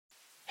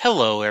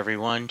Hello,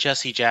 everyone.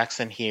 Jesse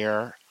Jackson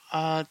here.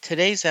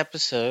 Today's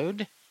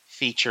episode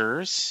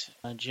features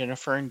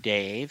Jennifer and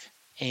Dave,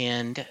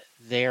 and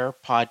their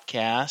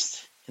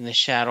podcast, In the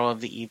Shadow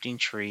of the Evening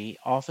Tree,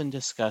 often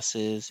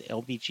discusses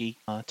LBG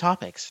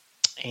topics.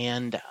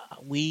 And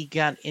we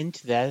got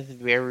into that at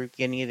the very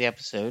beginning of the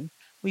episode.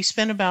 We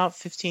spent about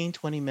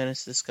 15-20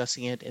 minutes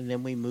discussing it, and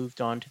then we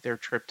moved on to their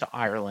trip to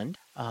Ireland,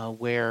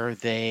 where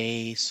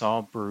they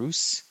saw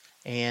Bruce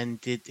and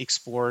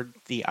explored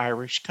the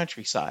Irish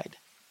countryside.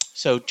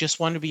 So just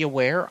want to be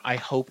aware, I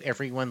hope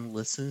everyone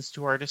listens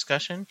to our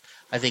discussion.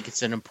 I think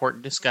it's an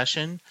important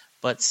discussion,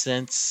 but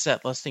since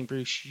Set Lusting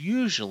Bruce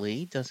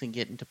usually doesn't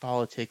get into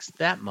politics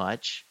that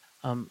much,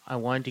 I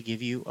wanted to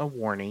give you a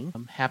warning.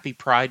 Happy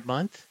Pride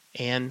Month,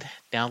 and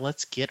now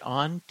let's get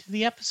on to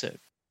the episode.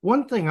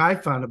 One thing I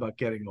found about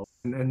getting older,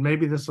 and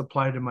maybe this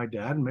applied to my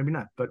dad, and maybe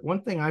not, but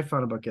one thing I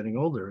found about getting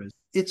older is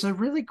it's a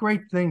really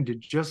great thing to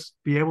just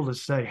be able to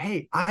say,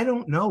 hey, I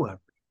don't know everything.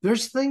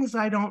 There's things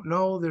I don't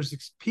know. There's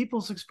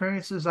people's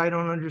experiences I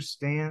don't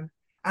understand.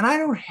 And I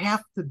don't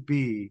have to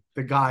be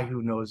the guy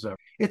who knows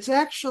everything. It's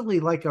actually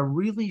like a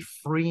really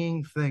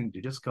freeing thing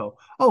to just go,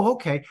 oh,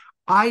 okay,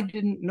 I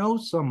didn't know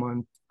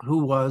someone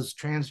who was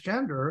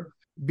transgender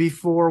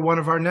before one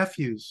of our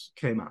nephews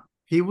came out.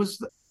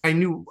 I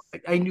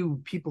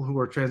knew people who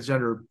were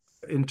transgender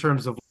in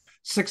terms of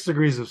 6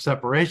 degrees of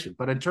separation,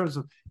 but in terms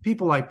of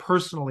people I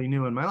personally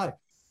knew in my life,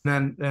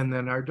 and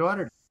then our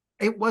daughter,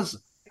 I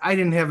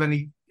didn't have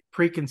any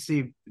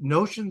preconceived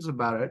notions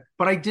about it,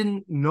 but I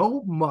didn't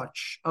know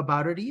much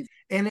about it either.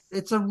 And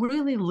it's a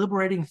really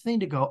liberating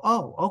thing to go,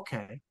 oh,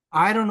 okay,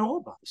 I don't know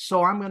about it,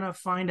 so I'm going to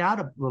find out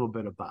a little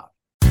bit about it.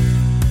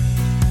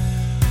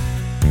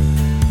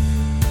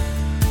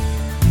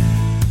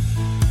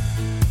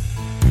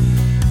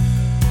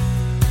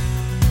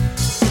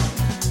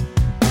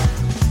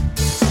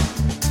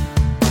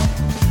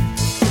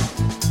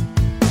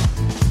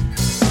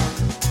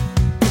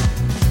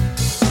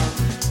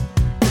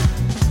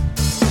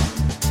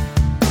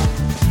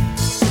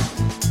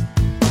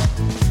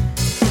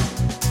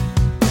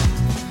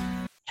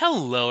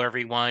 Hello,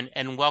 everyone,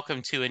 and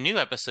welcome to a new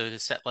episode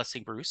of Set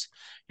Lusting Bruce,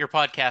 your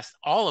podcast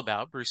all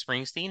about Bruce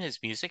Springsteen, his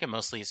music, and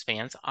mostly his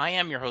fans. I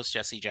am your host,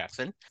 Jesse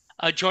Jackson.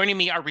 Joining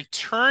me are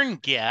return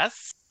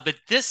guests, but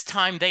this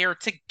time they are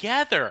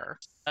together.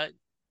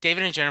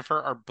 David and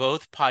Jennifer are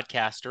both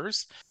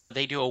podcasters.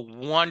 They do a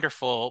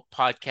wonderful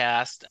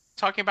podcast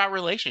talking about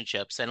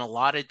relationships and a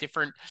lot of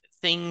different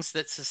things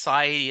that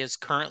society is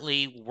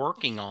currently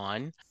working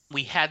on.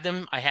 I had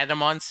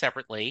them on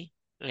separately.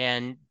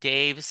 And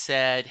Dave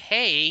said,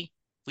 hey,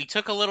 we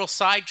took a little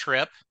side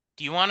trip.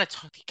 Do you want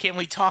to can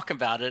we talk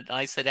about it? And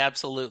I said,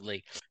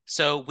 absolutely.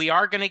 So we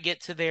are going to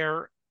get to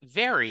their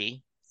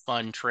very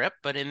fun trip.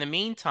 But in the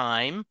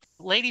meantime,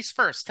 ladies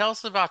first, tell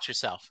us about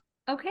yourself.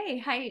 Okay.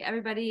 Hi,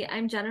 everybody.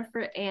 I'm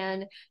Jennifer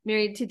and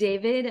married to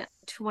David,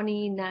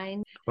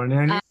 29.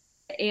 29.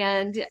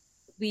 And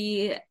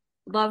we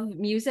love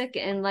music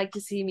and like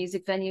to see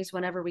music venues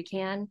whenever we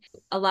can.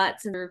 A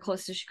lot since we're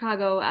close to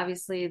Chicago.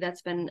 Obviously,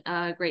 that's been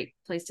a great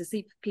place to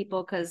see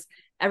people because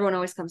everyone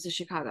always comes to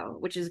Chicago,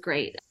 which is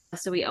great.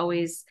 So we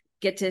always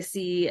get to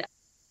see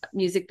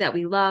music that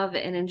we love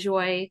and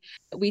enjoy.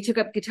 We took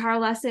up guitar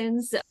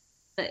lessons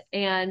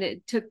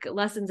and took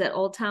lessons at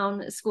Old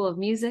Town School of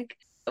Music.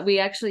 We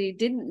actually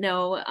didn't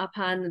know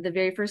upon the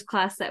very first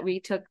class that we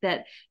took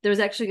that there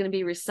was actually going to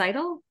be a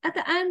recital at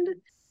the end.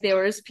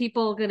 There was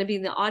people going to be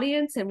in the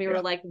audience and we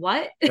were like,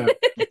 what? Yeah.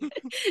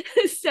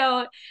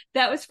 So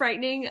that was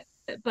frightening,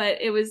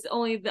 but it was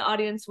only the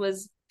audience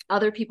was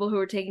other people who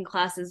were taking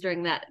classes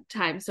during that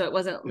time. So it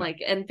wasn't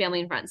like, and family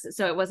and friends.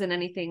 So it wasn't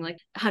anything like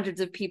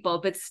hundreds of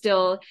people, but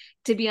still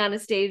to be on a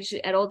stage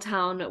at Old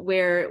Town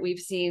where we've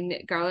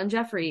seen Garland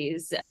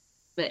Jeffries,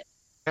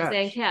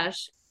 Stan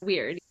Cash,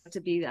 weird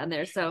to be on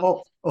there.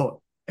 So,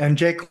 and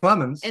Jay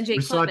Clemens. We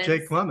saw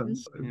Jay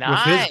Clemens.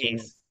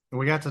 Nice. And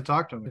we got to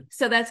talk to him.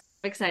 So that's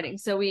exciting.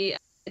 So we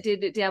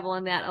did dabble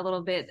in that a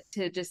little bit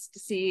to just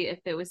see if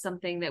it was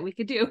something that we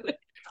could do.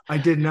 I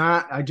did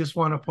not. I just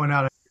want to point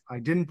out, I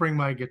didn't bring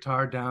my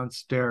guitar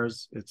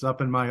downstairs. It's up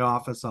in my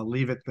office. I'll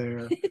leave it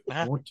there.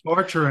 I won't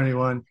torture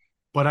anyone,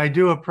 but I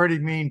do a pretty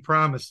mean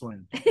promised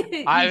land.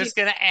 I was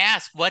going to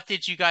ask, what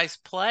did you guys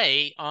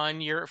play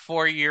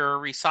for your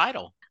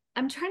recital?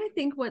 I'm trying to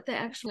think what the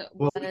actual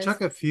was. We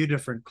took a few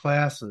different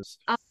classes.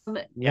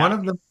 Yeah. One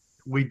of them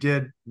we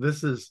did,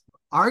 this is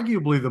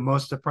arguably the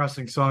most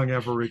depressing song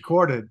ever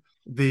recorded,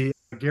 the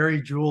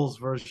Gary Jules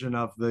version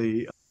of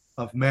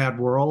Mad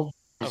World.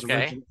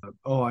 Okay.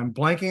 I'm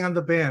blanking on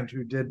the band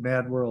who did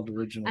Mad World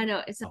originally. I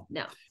know it's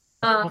no.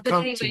 But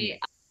anyway,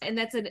 and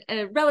that's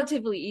a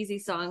relatively easy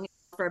song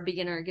for a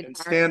beginner guitar.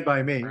 Stand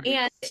by Me.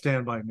 And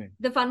Stand by Me.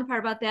 The fun part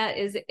about that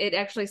is it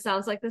actually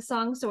sounds like the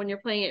song. So when you're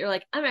playing it, you're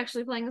like, I'm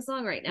actually playing a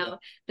song right now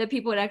that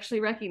people would actually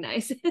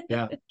recognize.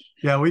 Yeah.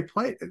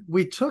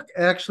 We took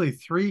actually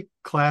 3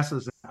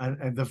 classes,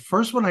 and the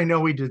first one I know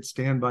we did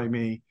Stand by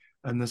Me,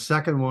 and the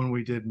second one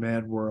we did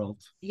Mad World.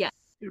 Yeah.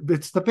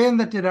 It's the band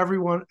that did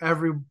Everyone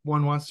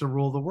Wants to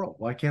Rule the World.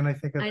 Why can't I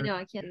think of it? I know,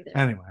 I can't either.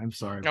 Anyway, I'm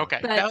sorry. Okay,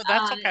 But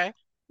that's okay.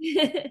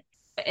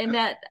 and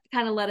that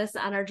kind of led us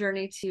on our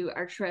journey to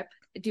our trip.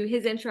 Do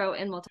his intro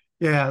and we'll talk.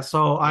 Yeah,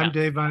 so I'm Yeah.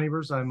 Dave Von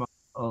Evers. I'm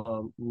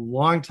a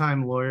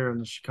longtime lawyer in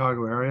the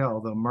Chicago area,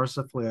 although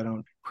mercifully I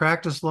don't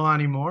practice law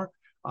anymore.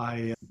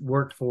 I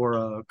work for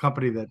a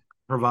company that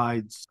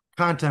provides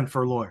content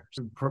for lawyers,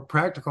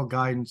 practical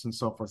guidance and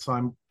so forth. So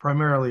I'm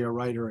primarily a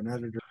writer and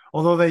editor,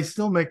 although they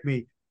still make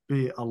me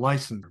be a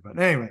licensor. But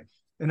anyway,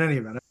 in any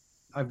event,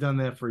 I've done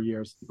that for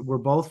years. We're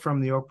both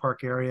from the Oak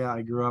Park area.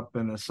 I grew up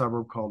in a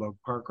suburb called Oak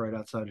Park right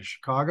outside of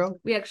Chicago.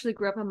 We actually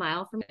grew up a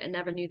mile from it and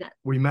never knew that.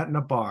 We met in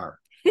a bar.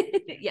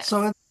 Yes.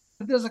 So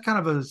there's a kind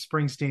of a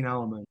Springsteen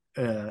element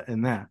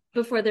in that.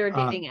 Before there were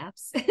dating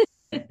apps.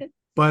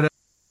 But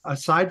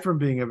aside from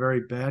being a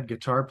very bad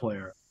guitar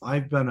player,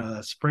 I've been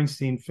a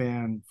Springsteen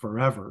fan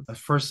forever. I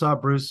first saw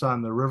Bruce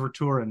on the River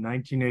Tour in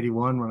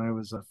 1981 when I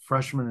was a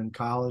freshman in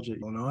college at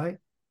Illinois,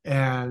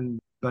 and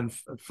been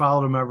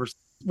followed him ever since.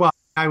 Well,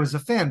 I was a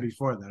fan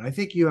before that. I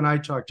think you and I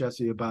talked,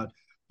 Jesse, about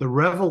the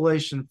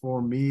revelation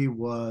for me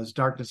was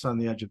Darkness on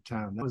the Edge of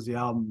Town. That was the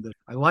album that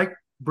I liked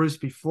Bruce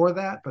before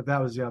that, but that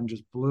was the album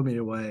just blew me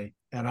away,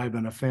 and I've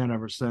been a fan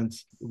ever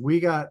since. We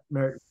got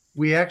married.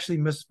 We actually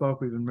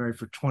misspoke. We've been married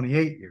for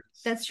 28 years.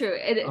 That's true.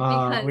 We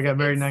got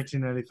married in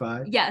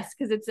 1995. Yes,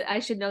 because I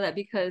should know that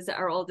because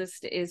our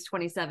oldest is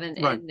 27,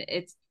 Right.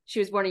 and she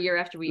was born a year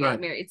after we Right.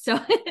 got married. So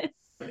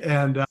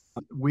And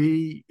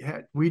we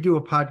do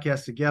a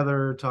podcast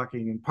together,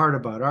 talking in part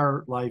about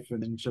our life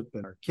and relationship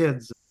and our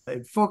kids.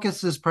 It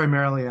focuses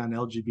primarily on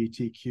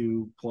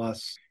LGBTQ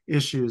plus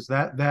issues.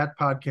 That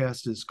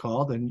podcast is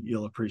called, and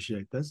you'll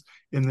appreciate this,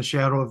 In the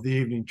Shadow of the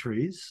Evening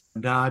Trees, a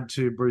nod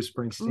to Bruce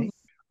Springsteen.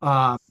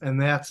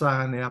 And that's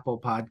on Apple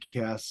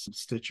Podcasts,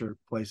 Stitcher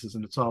places,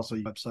 and it's also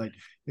your website,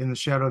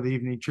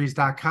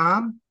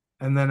 intheshadowoftheeveningtrees.com.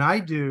 And then I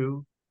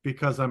do,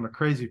 because I'm a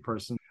crazy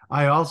person,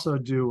 I also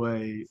do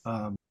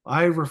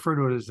I refer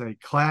to it as a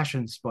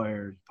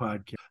Clash-inspired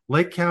podcast.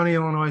 Lake County,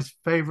 Illinois'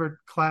 favorite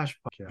Clash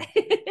podcast.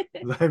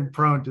 I'm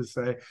prone to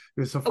say,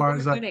 as far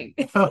as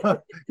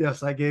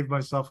yes, I gave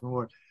myself an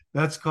award.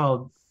 That's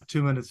called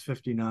 2 minutes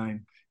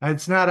 59.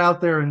 It's not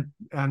out there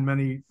on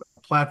many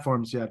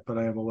platforms yet, but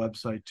I have a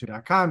website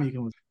too.com. You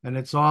can, and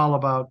it's all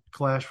about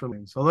Clash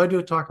relations. Although I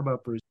do talk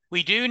about Bruce.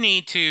 We do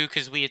need to,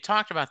 because we had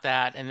talked about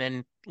that, and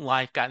then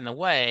life got in the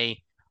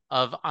way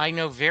of, I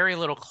know very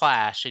little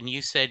Clash, and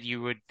you said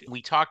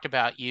we talked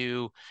about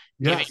you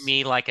giving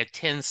me like a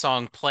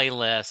 10-song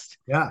playlist,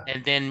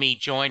 and then me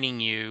joining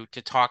you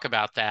to talk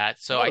about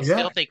that. So I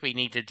still think we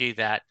need to do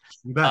that.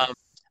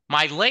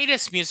 My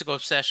latest musical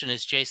obsession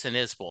is Jason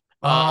Isbell.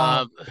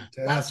 Love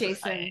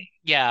Jason.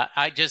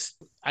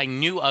 I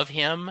knew of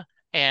him,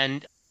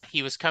 and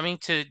he was coming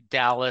to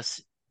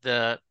Dallas.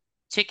 The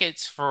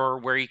tickets for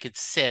where you could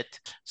sit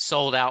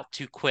sold out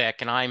too quick,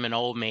 and I'm an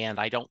old man.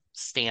 I don't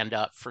stand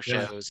up for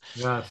shows.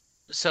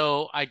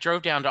 So I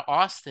drove down to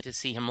Austin to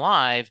see him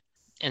live,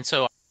 and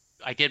so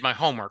I did my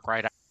homework,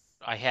 right?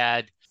 I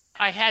had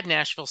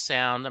Nashville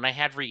Sound, and I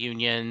had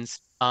reunions,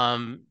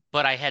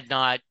 but I had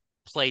not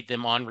played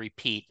them on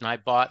repeat, and I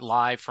bought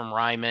Live from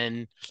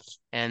Ryman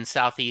and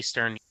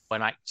Southeastern,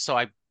 so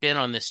I've been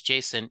on this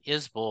Jason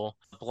Isbell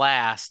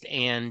blast,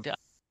 and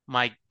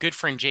my good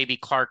friend J.B.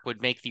 Clark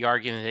would make the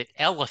argument that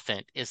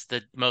Elephant is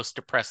the most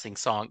depressing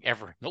song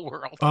ever in the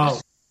world.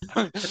 That's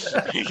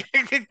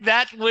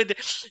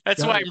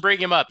why I'm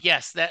bringing him up.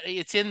 Yes, that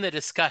it's in the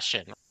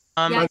discussion.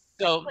 I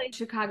played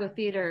Chicago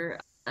Theater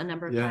a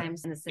number of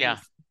times in the city.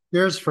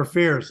 Tears for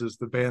Fears is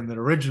the band that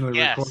originally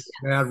recorded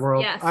Mad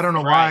World. Yes. I don't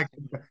know why.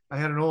 I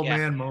had an old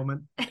man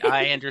moment.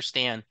 I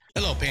understand.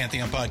 Hello,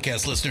 Pantheon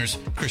podcast listeners.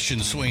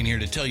 Christian Swain here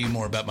to tell you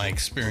more about my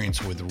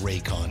experience with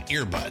Raycon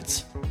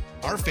earbuds.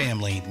 Our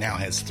family now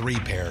has 3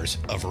 pairs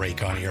of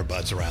Raycon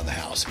earbuds around the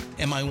house,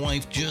 and my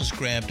wife just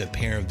grabbed a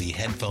pair of the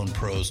Headphone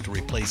Pros to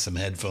replace some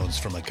headphones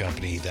from a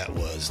company that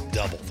was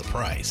double the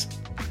price.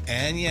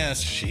 And yes,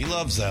 she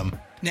loves them.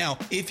 Now,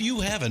 if you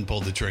haven't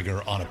pulled the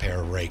trigger on a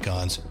pair of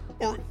Raycons,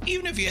 or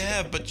even if you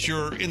have, but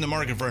you're in the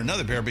market for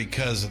another pair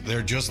because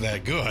they're just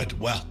that good,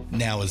 well,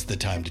 now is the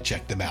time to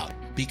check them out,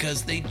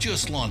 because they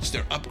just launched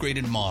their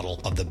upgraded model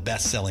of the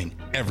best-selling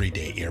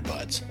everyday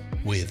earbuds.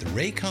 With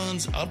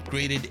Raycon's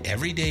upgraded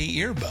everyday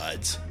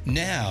earbuds,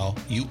 now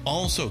you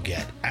also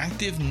get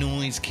active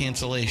noise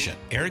cancellation,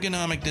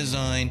 ergonomic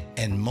design,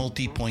 and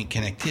multi-point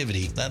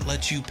connectivity that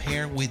lets you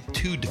pair with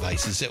 2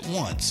 devices at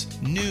once.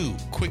 New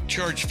quick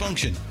charge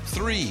function,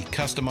 3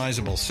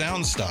 customizable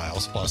sound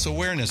styles, plus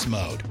awareness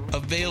mode.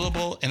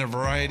 Available in a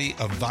variety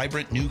of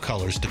vibrant new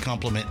colors to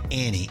complement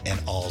any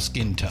and all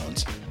skin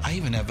tones. I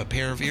even have a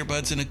pair of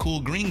earbuds in a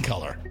cool green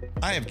color.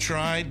 I have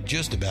tried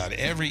just about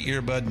every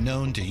earbud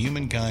known to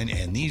humankind,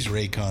 and these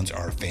Raycons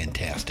are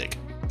fantastic.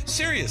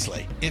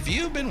 Seriously, if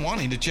you've been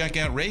wanting to check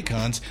out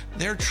Raycons,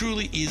 there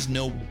truly is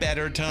no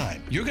better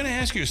time. You're going to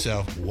ask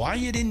yourself why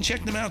you didn't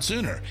check them out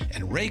sooner,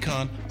 and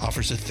Raycon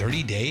offers a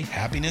 30-day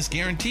happiness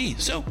guarantee.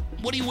 So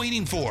what are you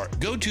waiting for?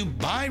 Go to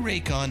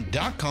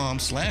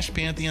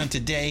buyraycon.com/Pantheon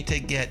today to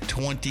get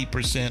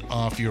 20%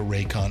 off your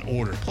Raycon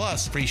order,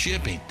 plus free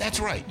shipping. That's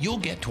right, you'll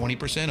get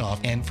 20% off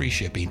and free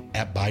shipping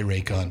at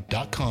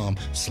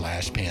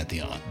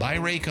buyraycon.com/Pantheon.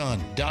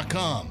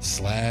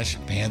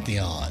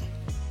 buyraycon.com/Pantheon.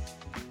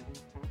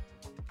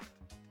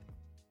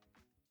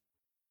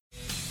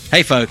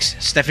 Hey folks,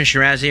 Stefan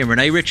Shirazi and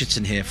Renee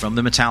Richardson here from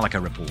the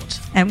Metallica Report.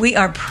 And we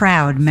are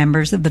proud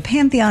members of the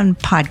Pantheon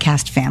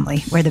podcast family,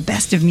 where the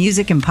best of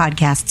music and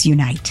podcasts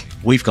unite.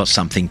 We've got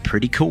something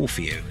pretty cool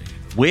for you.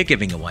 We're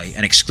giving away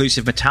an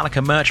exclusive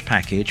Metallica merch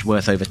package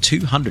worth over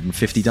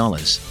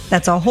 $250.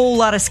 That's a whole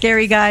lot of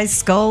Scary Guys,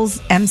 Skulls,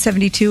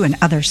 M72, and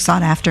other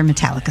sought-after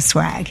Metallica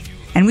swag.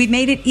 And we've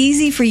made it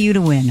easy for you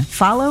to win.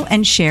 Follow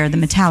and share the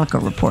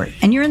Metallica Report,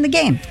 and you're in the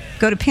game.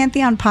 Go to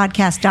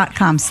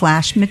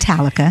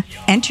pantheonpodcast.com/Metallica,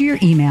 enter your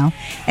email,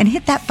 and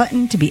hit that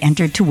button to be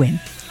entered to win.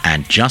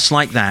 And just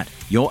like that,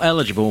 you're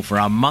eligible for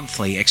our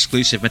monthly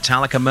exclusive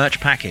Metallica merch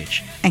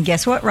package. And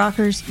guess what,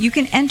 rockers? You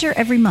can enter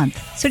every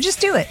month, so just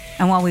do it.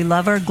 And while we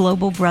love our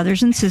global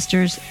brothers and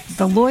sisters,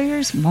 the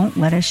lawyers won't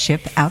let us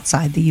ship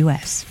outside the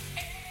U.S.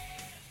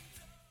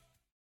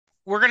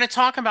 We're going to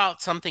talk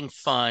about something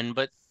fun,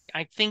 but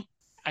I think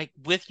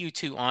with you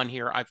two on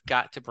here, I've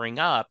got to bring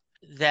up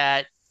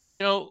that,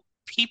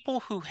 people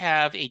who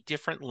have a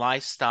different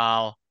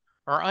lifestyle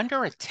are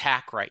under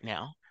attack right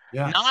now.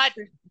 Yeah.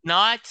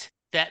 Not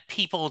that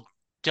people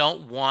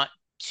don't want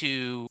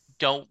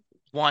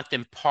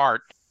them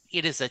part.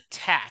 It is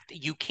attacked.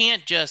 You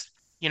can't just,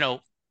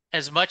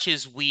 as much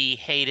as we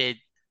hated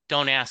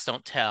Don't Ask,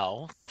 Don't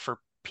Tell for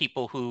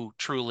people who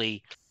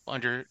truly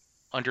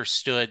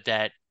understood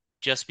that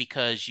just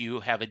because you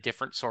have a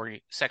different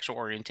sexual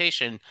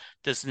orientation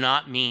does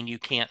not mean you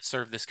can't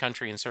serve this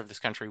country and serve this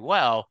country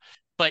well.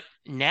 But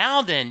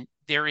now then,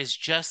 there is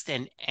just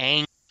an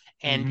anger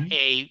and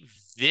a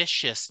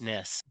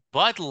viciousness.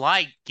 Bud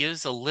Light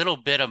gives a little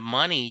bit of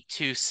money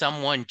to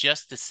someone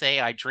just to say,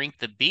 I drink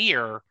the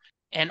beer.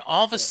 And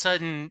all of a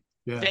sudden,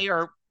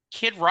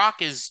 Kid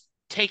Rock is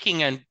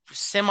taking a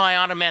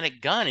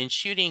semi-automatic gun and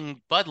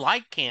shooting Bud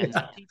Light cans.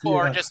 And people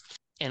are just...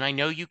 And I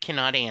know you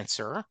cannot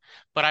answer,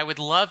 but I would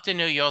love to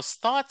know your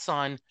thoughts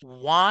on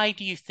why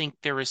do you think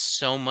there is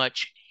so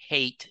much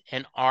hate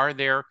and are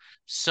there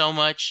so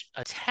much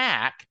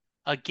attack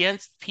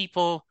against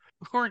people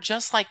who are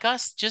just like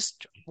us,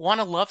 just want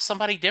to love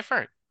somebody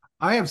different?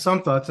 I have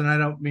some thoughts, and I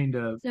don't mean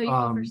to.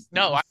 I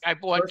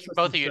want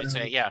both of you to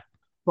say,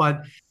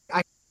 But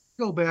I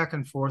go back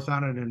and forth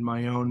on it in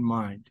my own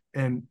mind.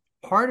 And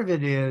part of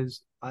it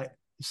is,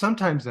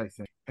 sometimes I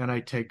think, and I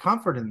take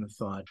comfort in the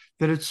thought,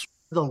 that it's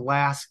the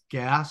last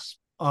gasp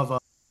of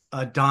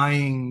a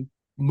dying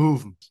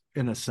movement,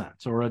 in a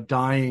sense, or a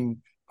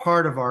dying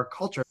part of our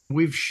culture.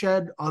 We've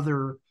shed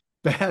other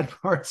bad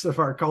parts of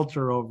our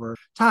culture over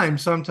time,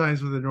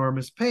 sometimes with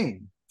enormous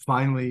pain.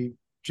 Finally,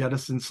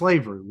 jettisoned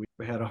slavery.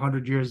 We had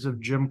 100 years of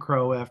Jim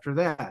Crow after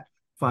that.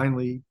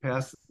 Finally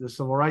passed the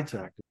Civil Rights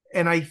Act.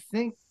 And I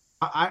think,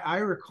 I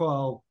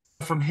recall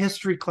from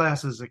history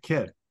class as a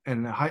kid,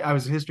 and I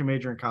was a history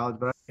major in college,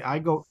 but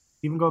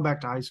even going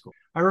back to high school,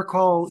 I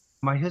recall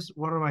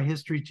one of my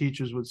history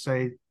teachers would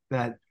say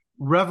that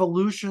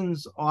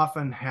revolutions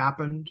often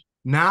happened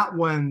not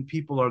when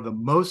people are the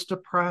most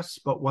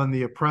oppressed, but when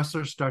the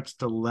oppressor starts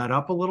to let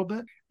up a little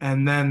bit,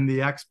 and then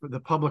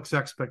the public's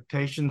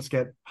expectations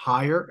get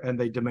higher and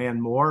they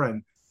demand more.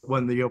 And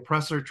when the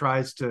oppressor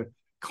tries to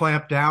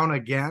clamp down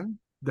again,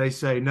 they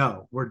say,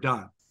 no, we're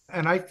done.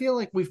 And I feel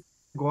like we've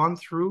gone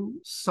through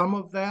some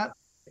of that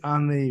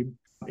on the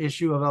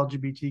issue of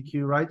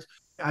LGBTQ rights.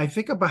 I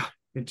think about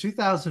in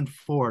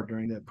 2004,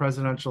 during the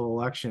presidential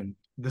election,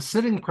 the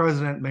sitting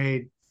president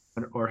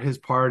his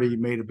party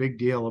made a big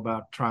deal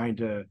about trying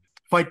to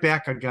fight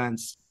back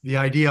against the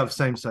idea of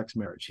same-sex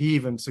marriage. He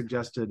even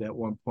suggested at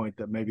one point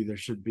that maybe there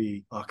should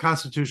be a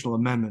constitutional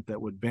amendment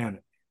that would ban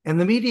it. And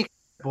the media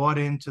bought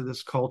into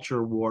this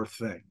culture war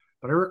thing.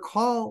 But I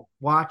recall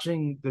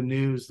watching the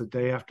news the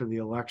day after the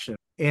election,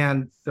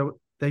 and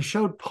they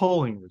showed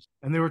polling results,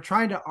 and they were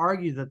trying to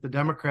argue that the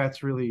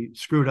Democrats really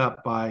screwed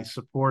up by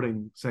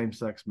supporting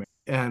same-sex marriage,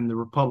 and the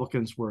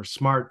Republicans were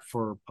smart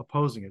for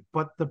opposing it.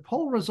 But the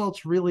poll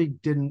results really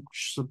didn't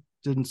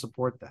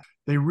support that.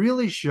 They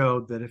really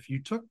showed that if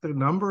you took the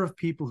number of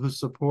people who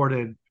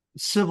supported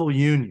civil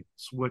unions,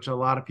 which a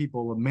lot of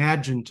people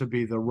imagine to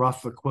be the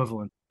rough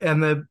equivalent,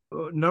 and the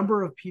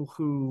number of people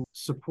who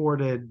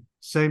supported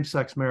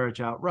same-sex marriage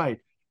outright,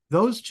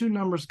 those two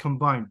numbers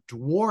combined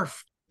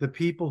dwarfed the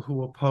people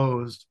who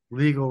opposed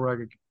legal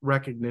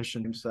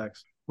recognition of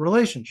sex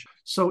relationship.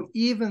 So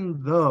even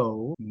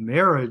though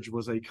marriage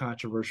was a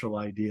controversial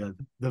idea,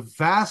 the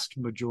vast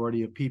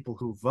majority of people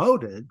who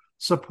voted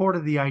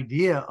supported the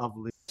idea of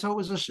legal. So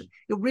it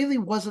really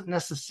wasn't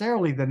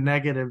necessarily the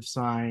negative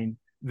sign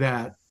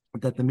that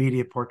that the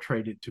media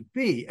portrayed it to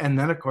be. And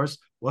then, of course,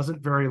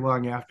 wasn't very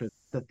long after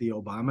that the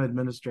Obama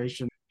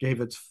administration gave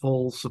its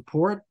full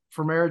support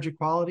for marriage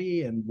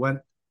equality and went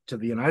to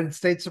the United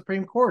States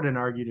Supreme Court and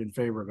argued in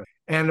favor of it.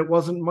 And it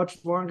wasn't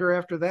much longer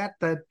after that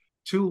that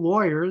two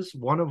lawyers,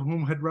 one of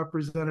whom had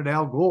represented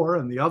Al Gore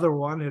and the other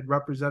one had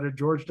represented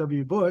George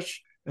W. Bush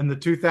in the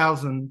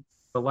 2000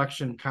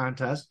 election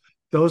contest,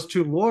 those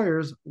two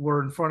lawyers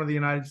were in front of the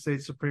United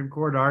States Supreme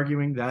Court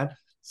arguing that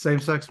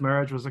same-sex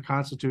marriage was a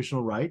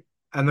constitutional right,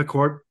 and the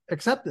court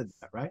accepted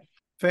that, right?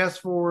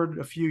 Fast forward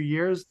a few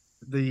years,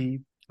 the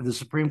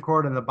Supreme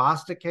Court in the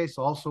Bostic case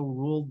also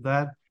ruled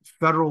that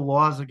federal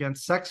laws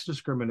against sex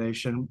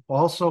discrimination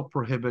also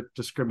prohibit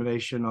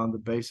discrimination on the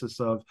basis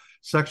of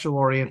sexual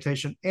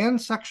orientation and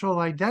sexual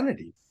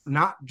identity,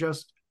 not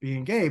just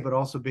being gay, but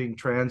also being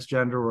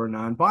transgender or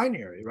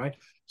non-binary, right?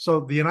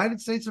 So the United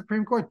States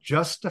Supreme Court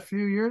just a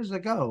few years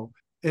ago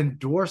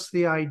endorsed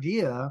the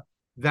idea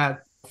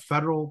that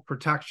federal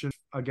protection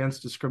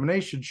against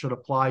discrimination should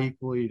apply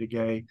equally to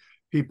gay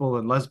people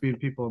and lesbian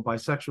people and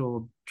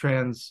bisexual,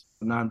 trans,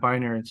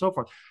 non-binary, and so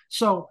forth.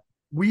 So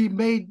we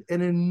made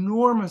an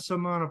enormous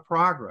amount of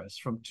progress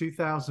from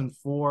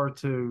 2004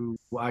 to,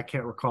 well, I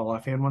can't recall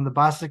offhand when the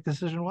Bostic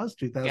decision was,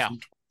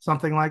 2000,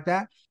 something like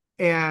that.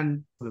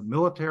 And the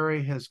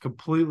military has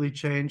completely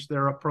changed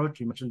their approach.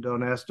 You mentioned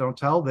Don't Ask, Don't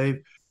Tell.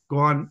 They've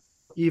gone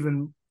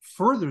even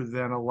further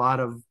than a lot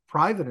of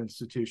private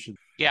institutions.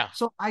 Yeah.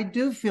 So I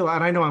do feel,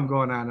 and I know I'm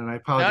going on and I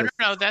apologize.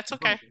 No, that's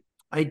okay.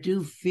 I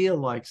do feel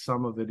like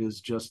some of it is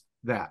just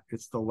that.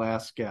 It's the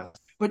last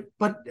gasp.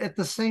 But at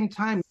the same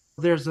time,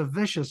 there's a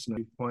viciousness,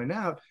 you point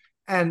out.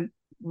 And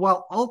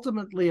while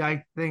ultimately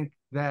I think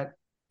that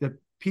the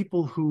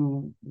people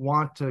who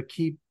want to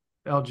keep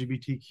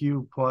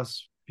LGBTQ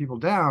plus people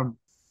down,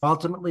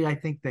 ultimately I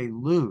think they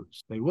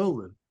lose. They will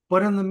lose.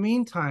 But in the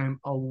meantime,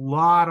 a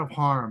lot of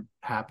harm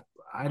happens.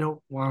 I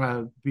don't want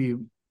to be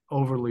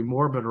overly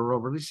morbid or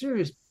overly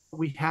serious.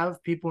 We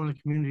have people in the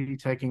community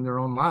taking their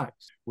own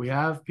lives. We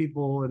have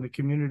people in the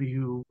community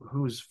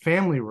whose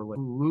family who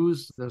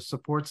lose the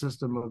support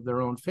system of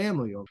their own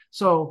family.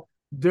 So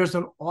there's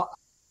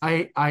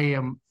I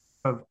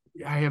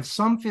have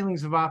some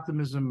feelings of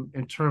optimism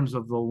in terms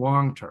of the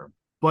long term,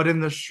 but in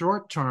the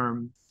short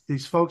term,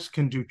 these folks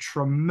can do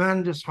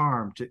tremendous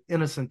harm to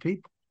innocent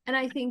people. And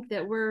I think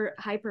that we're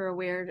hyper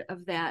aware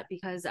of that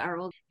because our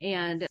old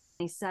and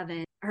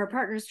 27, her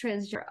partner's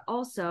transgender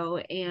also,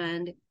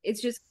 and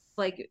it's just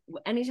like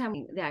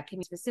anytime that can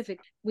be specific,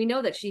 we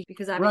know that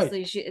because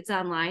obviously it's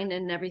online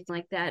and everything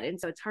like that, and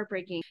so it's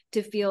heartbreaking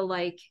to feel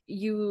like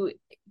you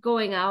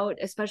going out,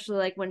 especially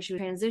like when she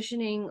was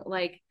transitioning,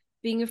 like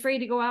being afraid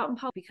to go out in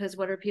public because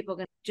what are people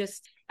going to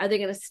are they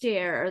going to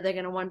stare? Are they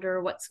going to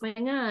wonder what's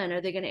going on?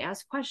 Are they going to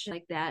ask questions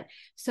like that?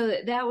 So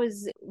that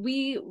was,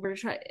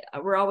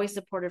 we're always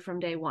supported from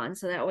day one.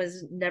 So that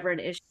was never an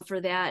issue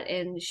for that.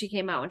 And she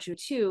came out when she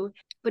was 2,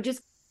 but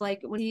just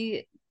like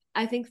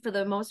I think for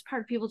the most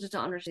part, people just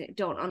don't understand.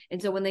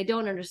 And so when they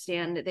don't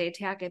understand, they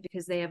attack it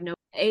because they have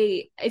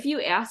if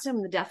you ask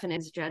them the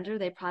definition of gender,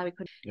 they probably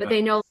couldn't, but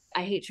they know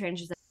I hate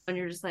trans, and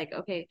you're just like,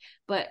 okay,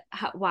 but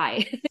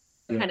why?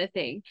 Kind of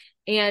thing.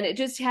 And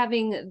just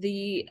having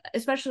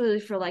especially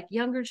for like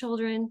younger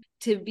children,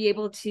 to be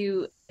able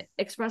to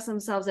express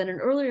themselves at an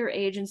earlier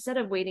age instead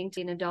of waiting to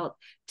be an adult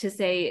to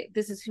say,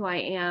 this is who I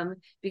am,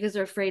 because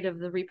they're afraid of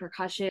the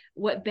repercussion.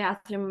 What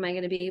bathroom am I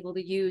going to be able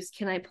to use?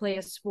 Can I play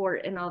a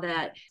sport? And all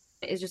that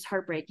is just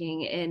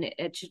heartbreaking, and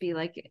it should be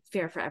like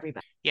fair for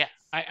everybody. Yeah,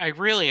 I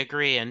really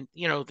agree. And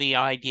the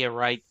idea,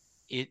 right,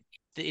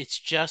 it's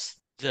just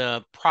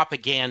the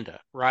propaganda,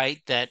 right,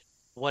 that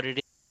what it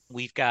is,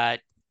 we've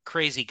got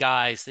crazy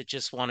guys that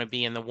just want to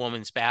be in the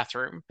woman's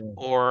bathroom,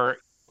 or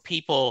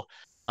people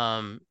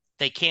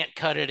they can't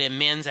cut it in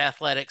men's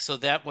athletics, so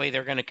that way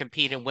they're going to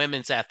compete in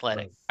women's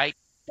athletics, right?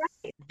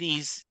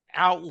 These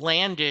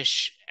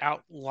outlandish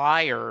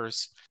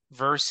outliers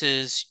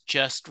versus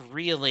just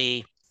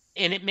really,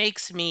 and it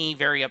makes me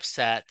very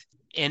upset.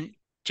 And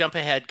jump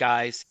ahead,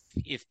 guys,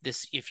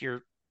 if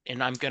you're,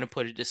 and I'm going to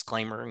put a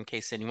disclaimer in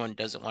case anyone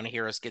doesn't want to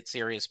hear us get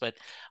serious, but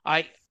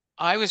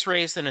I was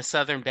raised in a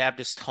Southern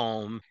Baptist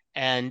home,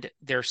 and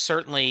there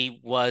certainly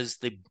was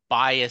the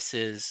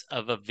biases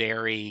of a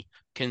very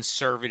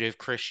conservative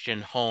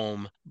Christian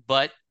home,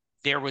 but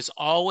there was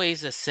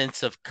always a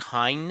sense of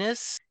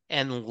kindness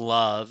and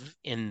love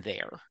in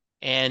there.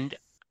 And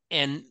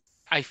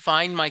I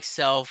find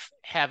myself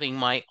having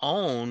my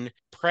own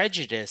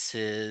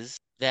prejudices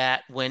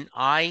that when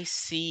I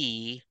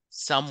see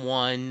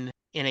someone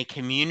in a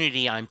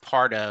community I'm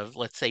part of,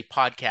 let's say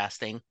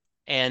podcasting,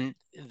 and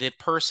the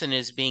person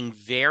is being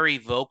very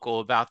vocal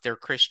about their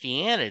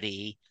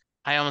Christianity,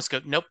 I almost go,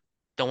 nope,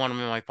 don't want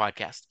them in my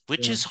podcast,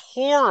 which is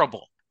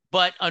horrible.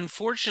 But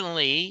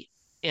unfortunately,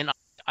 and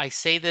I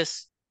say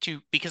this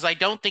because I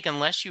don't think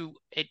unless you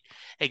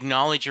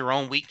acknowledge your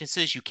own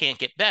weaknesses, you can't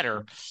get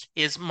better,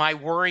 is my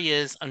worry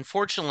is,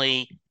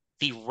 unfortunately,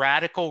 the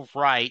radical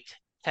right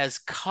has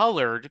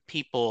colored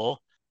people,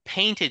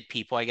 painted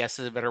people, I guess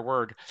is a better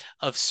word,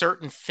 of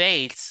certain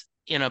faiths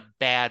in a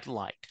bad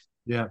light.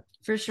 Yeah.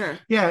 For sure.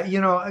 Yeah,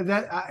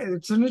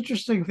 it's an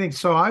interesting thing.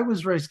 So I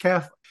was raised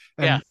Catholic,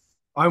 Yeah. and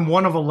I'm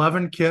one of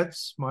 11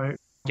 kids.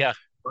 Yeah.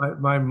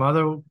 My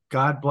mother,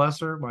 God bless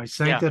her, my Yeah.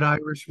 sainted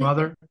Irish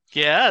mother.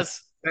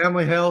 Yes.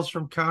 Family hails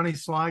from County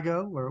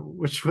Sligo,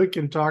 which we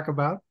can talk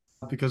about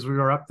because we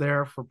were up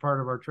there for part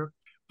of our trip.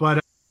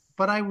 But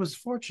I was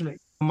fortunate.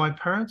 My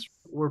parents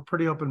were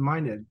pretty open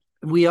minded.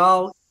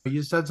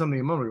 You said something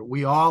a moment ago.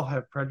 We all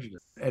have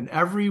prejudice, and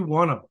every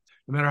one of us,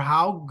 no matter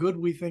how good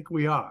we think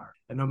we are,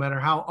 and no matter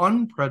how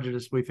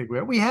unprejudiced we think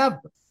we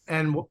have them,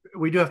 and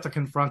we do have to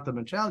confront them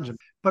and challenge them.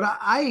 But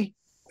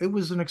it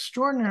was an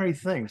extraordinary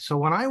thing. So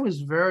when I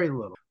was very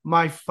little,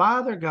 my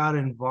father got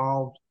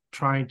involved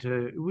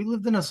we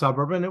lived in a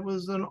suburb, and it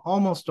was an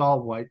almost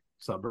all white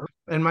suburb.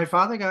 And my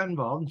father got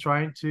involved in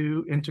trying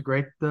to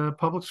integrate the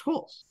public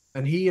schools.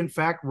 And he, in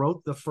fact,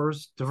 wrote the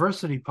first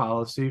diversity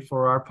policy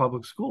for our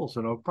public schools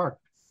in Oak Park.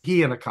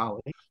 He and a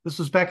colleague. This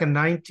was back in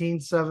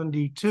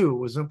 1972. It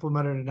was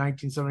implemented in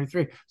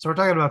 1973. So we're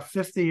talking about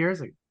 50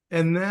 years ago.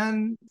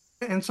 And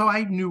so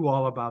I knew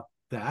all about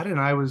that. And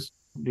I was,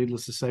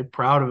 needless to say,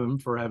 proud of him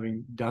for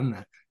having done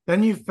that.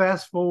 Then you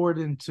fast forward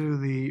into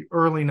the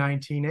early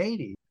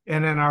 1980s.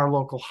 And in our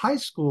local high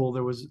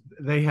school,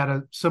 they had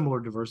a similar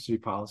diversity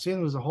policy. And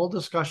there was a whole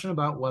discussion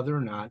about whether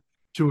or not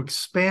to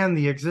expand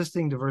the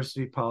existing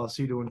diversity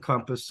policy to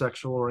encompass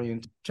sexual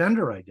orientation,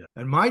 gender identity.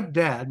 And my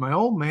dad, my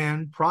old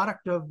man,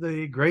 product of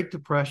the Great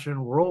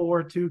Depression, World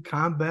War II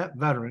combat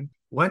veteran,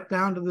 went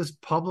down to this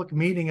public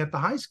meeting at the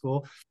high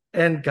school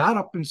and got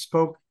up and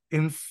spoke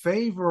in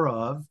favor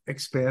of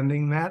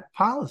expanding that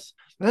policy.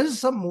 This is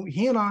something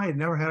he and I had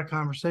never had a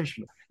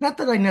conversation. Not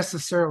that I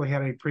necessarily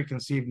had any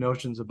preconceived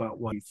notions about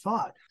what he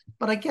thought,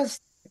 but I guess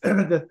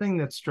the thing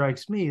that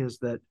strikes me is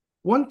that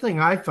one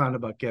thing I found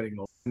about getting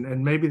older,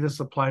 and maybe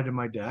this applied to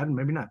my dad, and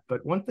maybe not,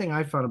 but one thing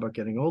I found about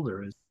getting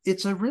older is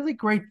it's a really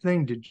great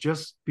thing to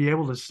just be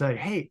able to say,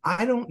 hey,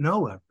 I don't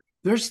know everything.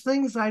 There's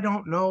things I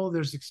don't know.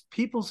 There's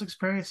people's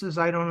experiences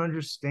I don't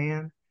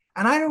understand.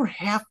 And I don't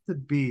have to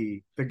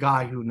be the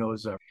guy who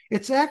knows everything.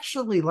 It's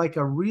actually like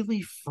a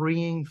really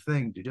freeing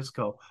thing to just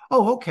go,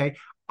 oh, okay,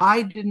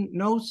 I didn't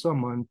know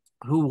someone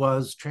who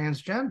was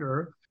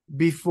transgender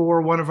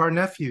before one of our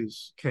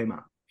nephews came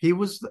out.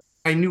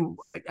 I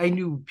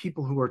knew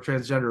people who were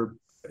transgender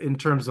in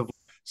terms of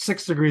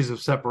 6 degrees of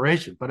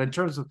separation, but in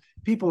terms of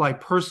people I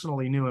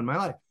personally knew in my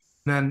life,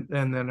 and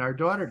then our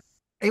daughter,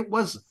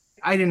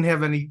 I didn't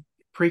have any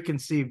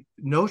preconceived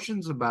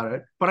notions about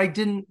it, but I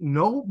didn't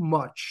know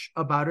much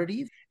about it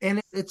either. And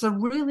it's a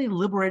really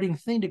liberating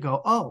thing to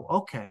go, oh,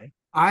 okay,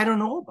 I don't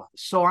know about it,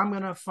 so I'm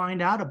going to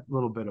find out a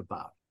little bit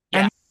about it.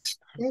 Yeah.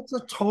 And it's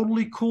a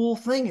totally cool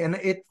thing. And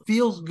it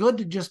feels good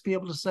to just be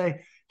able to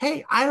say,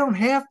 hey, I don't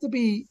have to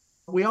be.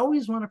 We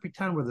always want to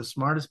pretend we're the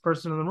smartest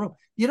person in the room.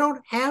 You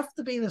don't have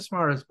to be the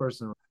smartest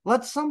person.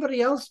 Let somebody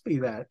else be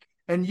that.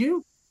 And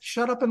you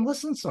shut up and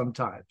listen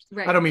sometimes.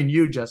 Right. I don't mean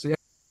you, Jesse.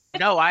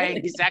 No, I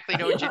exactly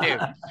know what you do.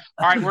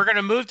 All right, we're going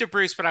to move to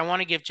Bruce, but I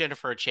want to give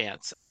Jennifer a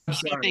chance.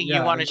 Anything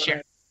you want to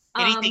share?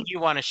 Anything you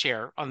want to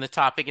share on the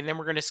topic, and then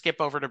we're going to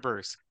skip over to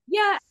Bruce.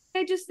 Yeah,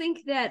 I just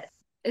think that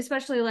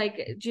especially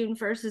like June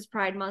 1st is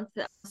Pride Month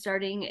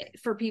starting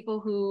for people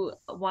who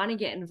want to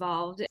get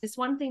involved. It's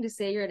one thing to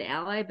say you're an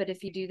ally, but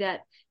if you do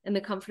that in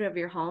the comfort of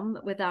your home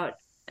without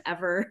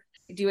ever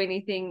do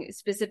anything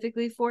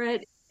specifically for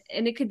it,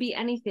 and it could be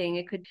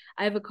anything.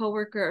 I have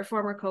a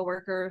former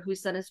coworker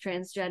whose son is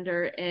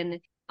transgender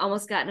and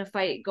almost got in a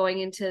fight going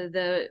into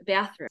the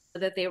bathroom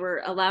that they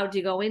were allowed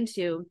to go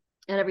into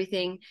and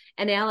everything.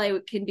 An ally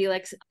can be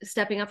like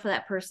stepping up for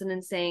that person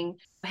and saying,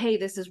 hey,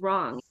 this is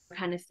wrong,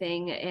 kind of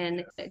thing,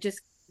 and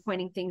just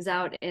pointing things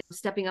out and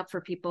stepping up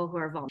for people who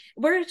are vulnerable.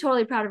 We're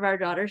totally proud of our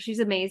daughter. She's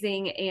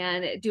amazing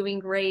and doing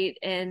great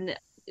and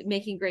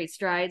making great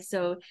strides.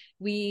 So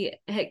we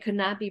could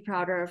not be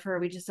prouder of her.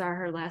 We just saw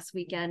her last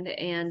weekend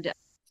and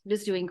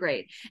just doing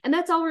great. And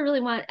that's all we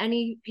really want.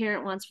 Any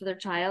parent wants for their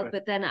child. Right.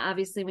 But then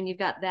obviously when you've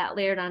got that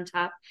layered on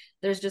top,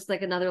 there's just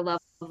like another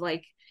level of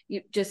like,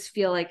 you just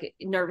feel like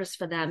nervous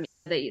for them,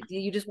 that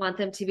you just want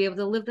them to be able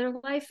to live their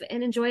life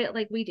and enjoy it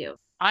like we do.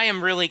 I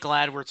am really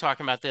glad we're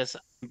talking about this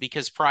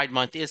because Pride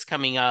Month is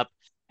coming up,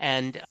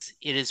 and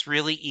it is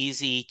really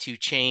easy to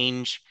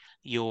change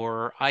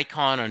your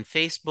icon on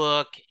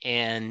Facebook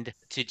and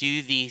to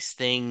do these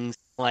things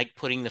like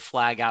putting the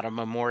flag out on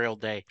Memorial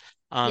Day.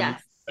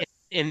 Yes.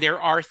 And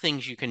there are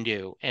things you can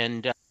do,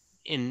 and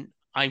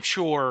I'm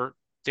sure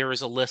there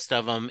is a list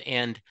of them.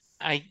 And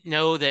I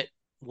know that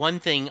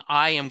one thing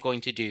I am going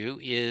to do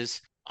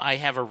is I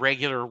have a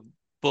regular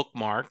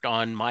bookmarked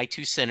on my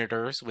 2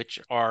 senators, which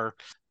are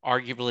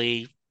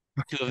arguably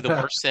 2 of the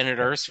worst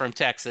senators from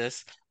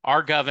Texas,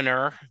 our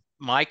governor,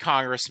 my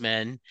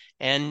congressman,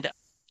 and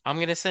I'm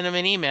going to send them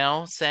an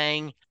email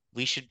saying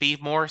we should be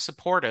more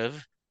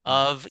supportive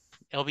of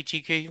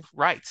LGBTQ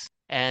rights.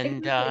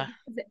 And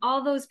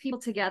all those people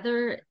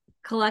together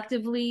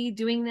collectively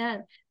doing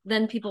that,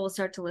 then people will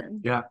start to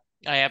listen. Yeah.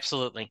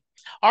 Absolutely.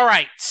 All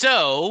right.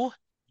 So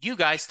you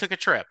guys took a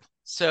trip.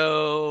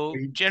 So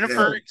We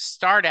Jennifer, did.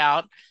 start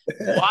out.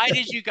 Why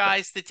did you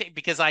guys take?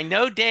 Because I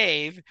know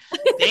Dave.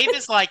 Dave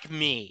is like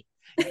me.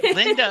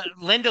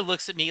 Linda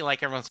looks at me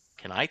like everyone's.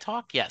 Can I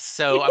talk? Yes.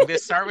 So I'm going to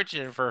start with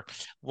Jennifer.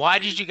 Why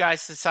did you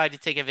guys decide to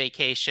take a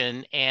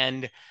vacation?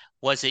 And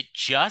was it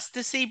just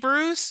to see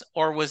Bruce,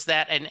 or was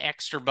that an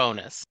extra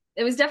bonus?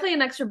 It was definitely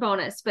an extra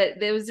bonus, but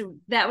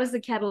that was the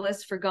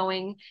catalyst for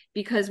going,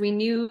 because we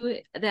knew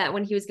that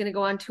when he was going to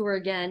go on tour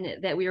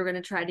again, that we were going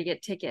to try to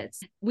get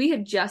tickets. We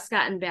had just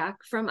gotten back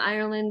from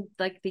Ireland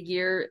like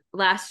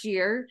last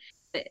year,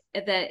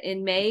 that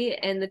in May,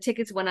 and the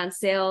tickets went on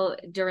sale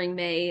during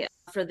May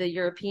for the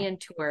European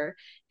tour.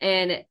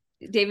 And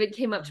David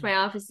came up to my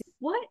office,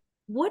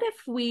 what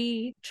if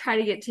we try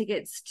to get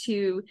tickets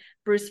to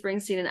Bruce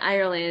Springsteen in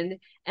Ireland,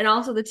 and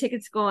also the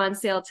tickets go on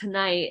sale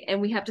tonight, and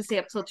we have to stay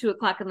up till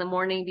 2:00 in the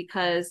morning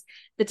because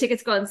the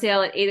tickets go on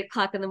sale at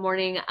 8:00 in the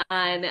morning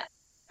on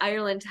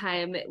Ireland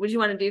time. Would you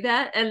want to do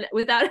that? And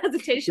without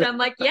hesitation, I'm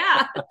like,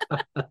 yeah.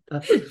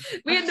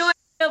 We had no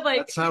idea, like,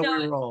 that's how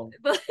we roll.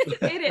 But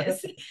it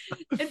is.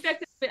 In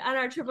fact, on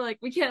our trip, we're like,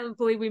 we can't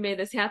believe we made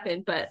this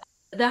happen. But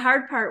the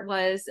hard part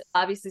was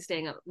obviously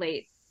staying up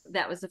late.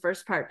 That was the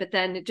first part. But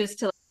then just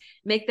to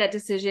make that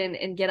decision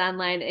and get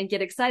online and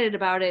get excited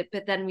about it.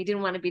 But then we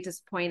didn't want to be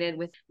disappointed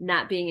with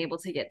not being able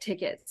to get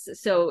tickets.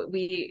 So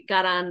we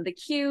got on the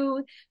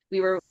queue. We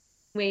were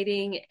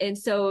waiting. And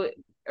so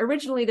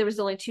originally there was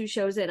only 2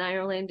 shows in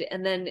Ireland,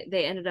 and then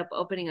they ended up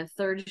opening a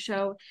third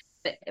show.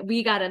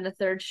 We got in the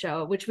third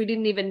show, which we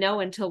didn't even know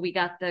until we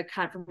got the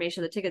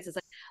confirmation of the tickets. It's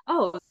like,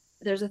 oh,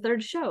 there's a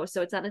third show.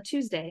 So it's on a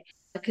Tuesday,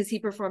 because he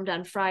performed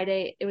on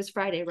Friday. It was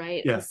Friday,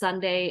 right? Yeah. And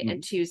Sunday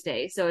and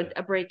Tuesday. So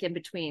a break in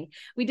between.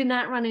 We did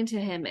not run into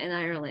him in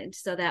Ireland.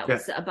 So that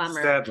was a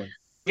bummer. Sadly.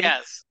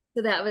 Yes.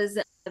 So that was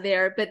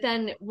there. But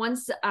then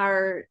once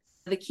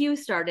the queue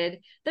started,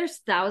 there's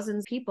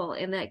thousands of people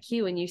in that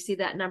queue, and you see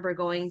that number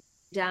going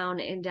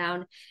down and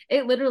down.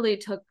 It literally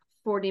took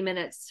 40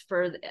 minutes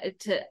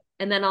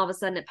and then all of a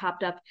sudden it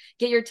popped up,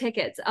 get your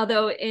tickets.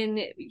 Although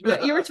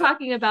you were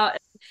talking about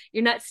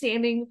you're not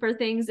standing for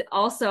things.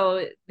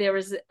 Also, there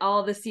was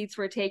all the seats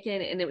were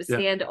taken and it was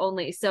stand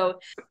only. So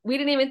we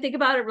didn't even think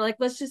about it. We're like,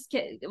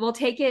 we'll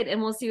take it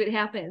and we'll see what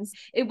happens.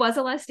 It was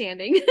a lot of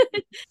standing.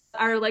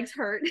 Our legs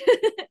hurt,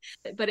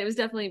 but it was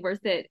definitely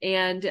worth it.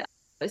 And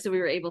so we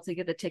were able to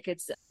get the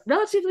tickets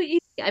relatively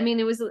easy. I mean,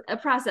 it was a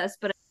process,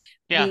 but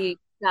we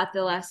got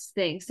the last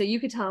thing. So you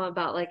could tell them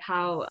about like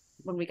how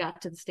when we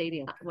got to the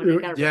stadium, when we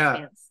got our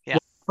wristbands. Yeah.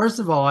 Well, first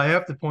of all, I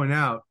have to point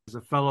out, as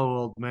a fellow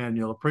old man,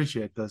 you'll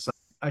appreciate this.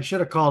 I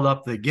should have called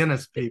up the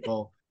Guinness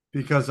people,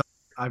 because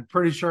I'm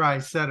pretty sure I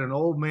set an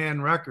old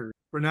man record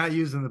for not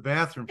using the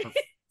bathroom for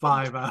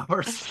 5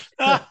 hours.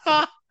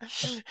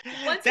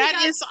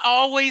 That is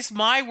always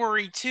my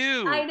worry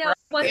too. I know.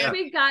 Once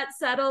we got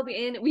settled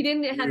in, we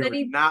didn't have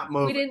any. Not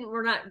moving.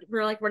 We're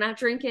not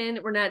drinking.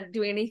 We're not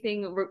doing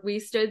anything. We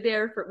stood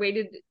there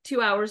waited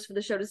 2 hours for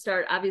the show to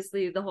start.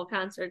 Obviously, the whole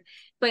concert.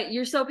 But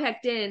you're so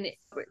packed in.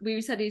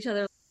 We said to each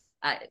other,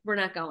 "We're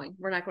not going.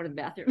 We're not going to the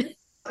bathroom."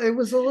 It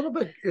was a little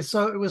bit.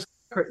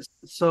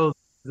 So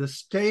the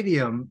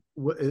stadium.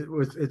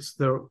 It's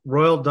the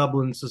Royal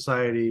Dublin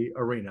Society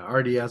Arena,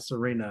 RDS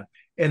Arena,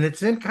 and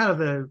it's in kind of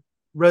the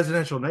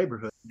residential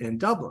neighborhood in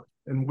Dublin.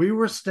 And we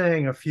were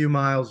staying a few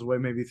miles away,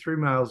 maybe 3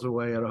 miles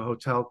away, at a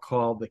hotel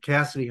called the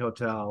Cassidy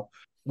Hotel,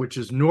 which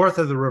is north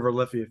of the River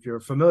Liffey. If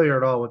you're familiar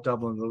at all with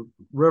Dublin, the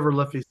River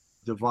Liffey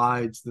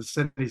divides the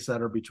city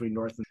center between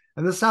north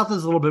and the south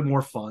is a little bit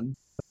more fun.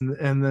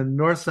 And the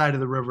north side of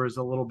the river is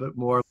a little bit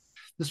more.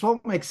 This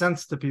won't make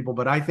sense to people,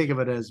 but I think of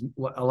it as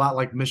a lot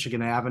like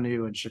Michigan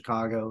Avenue in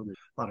Chicago. There's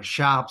a lot of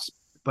shops,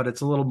 but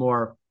it's a little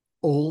more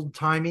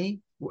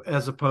old-timey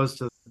as opposed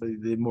to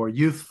the more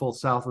youthful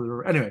south of the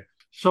river. Anyway,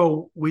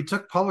 so we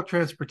took public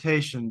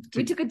transportation.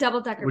 We took a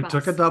double-decker bus. We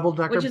took a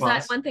double-decker bus.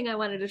 Which is one thing I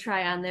wanted to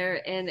try on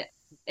there. And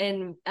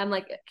I'm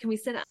like, can we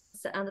sit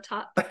on the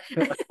top?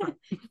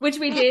 Which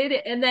we did.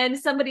 And then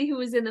somebody who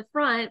was in the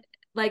front,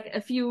 like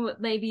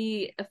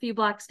maybe a few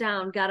blocks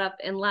down, got up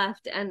and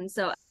left. And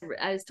so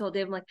I was told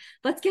Dave, I'm like,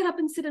 let's get up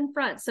and sit in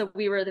front. So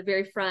we were the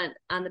very front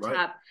on the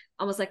top,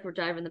 almost like we're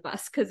driving the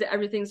bus, because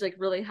everything's like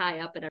really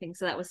high up and everything.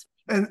 So that was.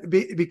 And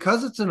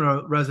because it's in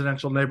a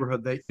residential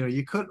neighborhood,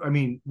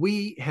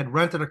 we had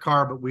rented a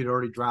car, but we'd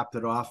already dropped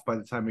it off by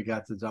the time we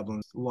got to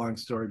Dublin. Long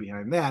story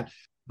behind that.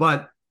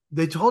 But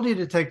they told you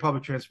to take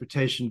public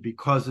transportation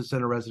because it's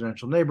in a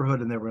residential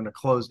neighborhood, and they were going to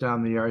close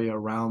down the area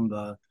around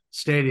the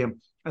stadium.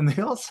 And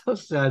they also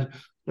said,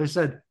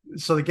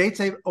 so the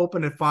gates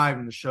opened at 5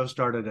 and the show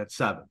started at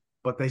 7.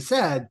 But they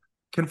said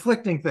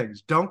conflicting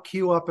things. Don't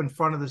queue up in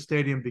front of the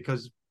stadium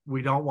because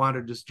we don't want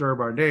to disturb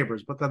our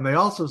neighbors. But then they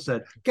also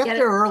said, get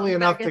there early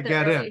enough to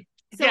get in.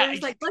 So it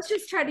was like, let's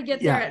just try to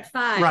get there at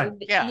 5. Right.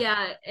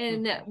 Yeah.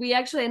 And we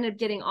actually ended up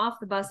getting off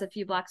the bus a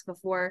few blocks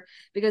before,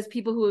 because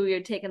people who we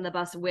had taken the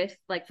bus with,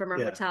 like from our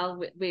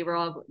hotel, we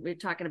were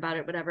talking about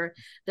it, whatever.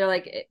 They're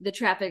like, the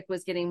traffic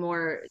was getting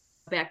more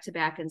back to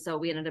back. And so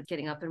we ended up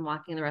getting up and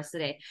walking the rest of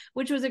the day,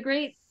 which was a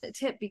great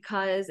tip,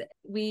 because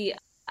we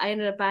I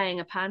ended up buying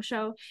a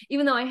poncho,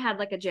 even though I had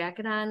like a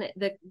jacket on.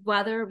 The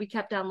weather, we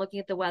kept on looking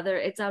at the weather.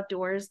 It's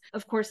outdoors.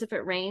 Of course, if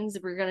it rains,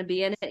 we're going to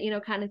be in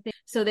it, kind of thing.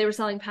 So they were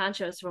selling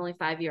ponchos for only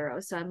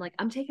 €5. So I'm like,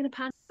 I'm taking a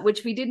poncho,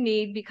 which we did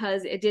need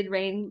because it did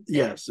rain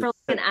for like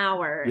an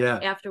hour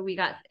after we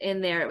got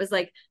in there. It was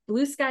like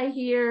blue sky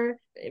here,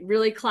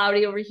 really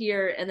cloudy over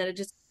here, and then it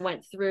just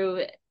went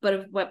through.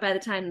 But by the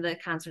time the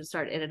concert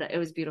started, it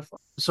was beautiful.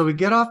 So we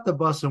get off the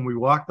bus and we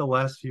walk the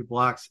last few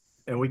blocks.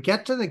 And we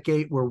get to the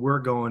gate where we're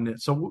going in.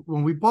 So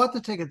when we bought the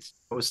tickets,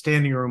 it was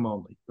standing room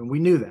only. And we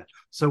knew that.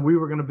 So we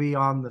were going to be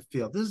on the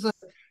field. This is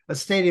a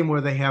stadium where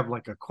they have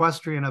like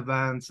equestrian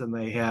events and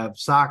they have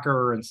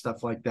soccer and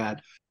stuff like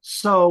that.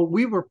 So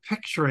we were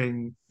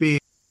picturing being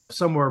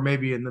somewhere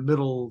maybe in the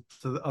middle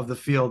of the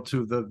field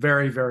to the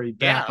very, very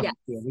back of the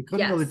field. We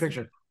couldn't really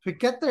picture it. We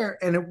get there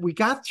and we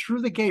got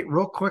through the gate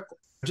real quickly,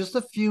 just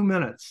a few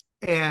minutes.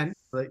 And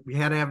we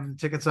had to have the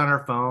tickets on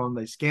our phone.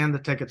 They scanned the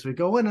tickets. We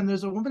go in and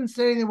there's a woman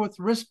sitting there with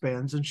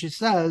wristbands. And she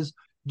says,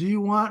 do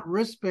you want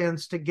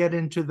wristbands to get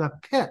into the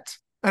pit?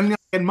 And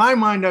in my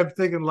mind, I'm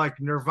thinking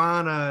like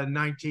Nirvana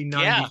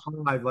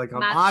 1995, like a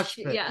mosh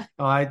pit. Yeah.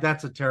 Oh,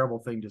 that's a terrible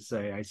thing to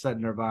say. I said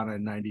Nirvana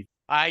in 90.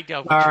 I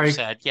know what you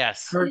said.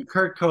 Yes.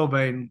 Kurt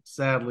Cobain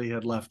sadly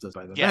had left us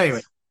by then. Yes.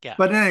 Anyway, yeah.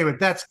 But anyway,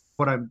 that's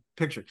what I'm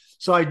picturing.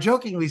 So I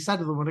jokingly said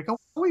to the woman, I go,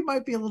 we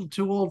might be a little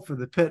too old for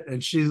the pit.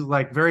 And she's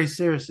like very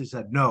seriously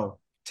said, no,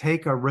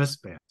 take a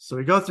wristband. So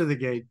we go through the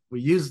gate. We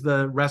use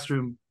the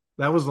restroom.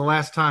 That was the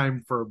last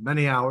time for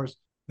many hours.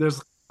 There's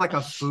like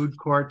a food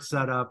court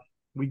set up.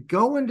 We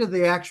go into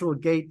the actual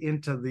gate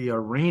into the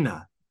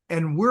arena.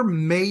 And we're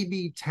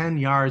maybe 10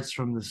 yards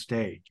from the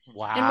stage.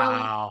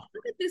 Wow.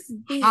 Look at this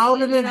be? How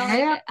did it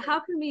happen? How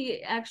can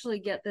we actually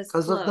get this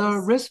because of the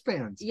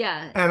wristbands?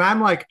 Yeah. And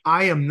I'm like,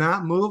 I am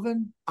not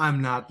moving.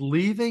 I'm not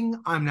leaving.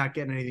 I'm not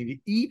getting anything to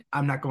eat.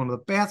 I'm not going to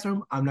the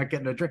bathroom. I'm not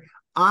getting a drink.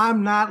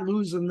 I'm not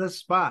losing this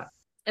spot.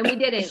 And we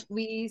didn't.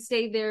 We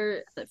stayed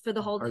there for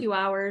the whole 2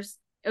 hours.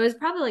 It was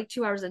probably like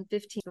 2 hours and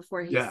 15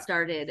 before he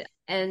started.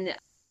 And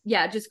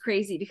yeah, just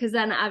crazy, because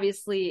then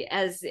obviously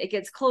as it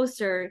gets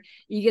closer,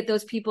 you get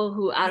those people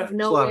who out of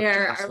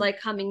nowhere are like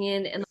coming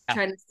in and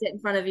trying to sit in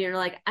front of you, and you're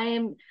like,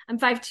 I'm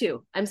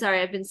 5'2". I'm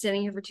sorry, I've been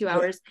standing here for 2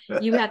 hours.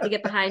 You have to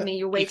get behind me.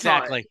 You're way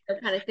taller,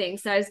 that kind of thing.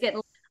 So I was getting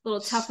a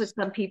little tough with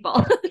some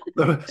people.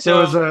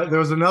 So there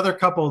was another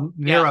couple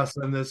near us,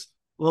 and this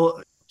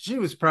little, she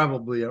was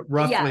probably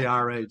roughly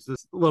our age.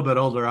 This little bit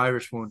older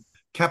Irish woman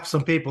kept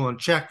some people in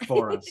check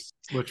for us,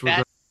 which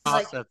was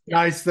awesome.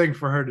 Nice thing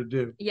for her to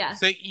do. Yeah.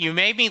 So you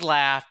made me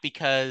laugh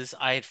because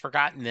I had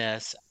forgotten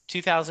this.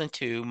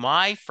 2002,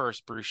 my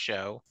first Bruce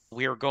show,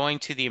 we were going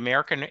to the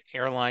American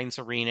Airlines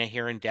Arena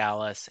here in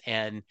Dallas,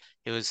 and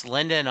it was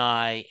Linda and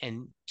I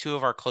and two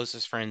of our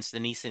closest friends,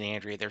 Denise and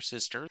Andrea, their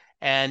sisters.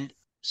 And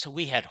so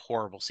we had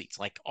horrible seats,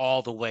 like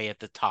all the way at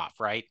the top,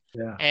 right?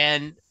 Yeah.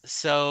 And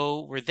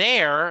so we're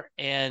there,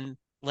 and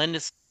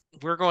Linda's,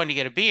 we're going to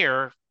get a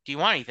beer. Do you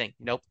want anything?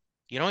 Nope.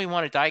 You don't even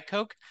want a Diet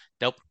Coke?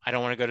 Nope. I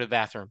don't want to go to the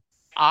bathroom.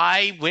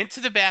 I went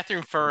to the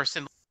bathroom first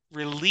and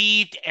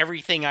relieved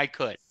everything I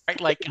could. Right?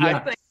 Like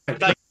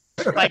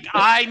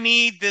I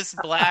need this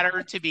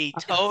bladder to be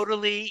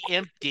totally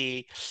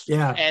empty.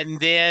 Yeah.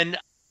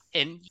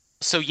 And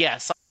so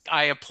yes,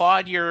 I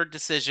applaud your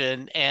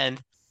decision.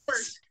 And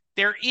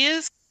there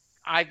is,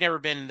 I've never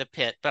been in the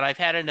pit, but I've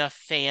had enough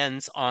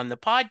fans on the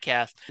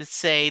podcast to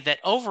say that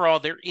overall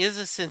there is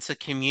a sense of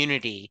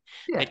community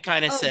that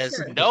kind of says,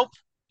 nope,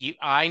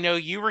 I know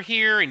you were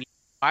here and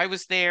I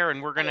was there,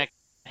 and we're going to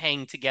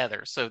hang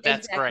together. So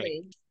that's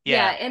great.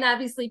 Yeah. And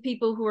obviously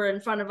people who were in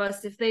front of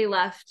us, if they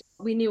left,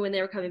 we knew when they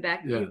were coming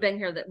back, you've been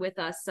here with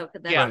us. So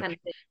that kind of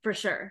thing, for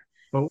sure.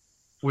 But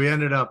we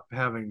ended up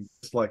having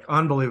just like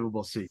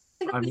unbelievable seats.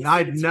 I mean,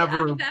 I've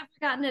never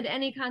gotten at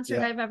any concert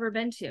I've ever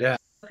been to. Yeah.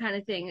 Kind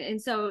of thing.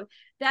 And so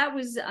that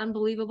was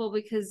unbelievable,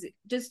 because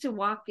just to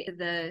walk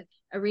the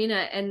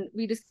arena and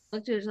we just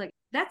looked at it like,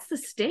 that's the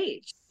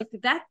stage.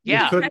 Like that.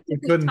 Yeah. We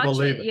couldn't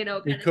believe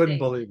it. We couldn't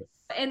believe it.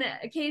 And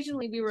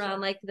occasionally we were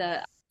on like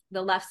the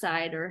left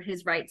side or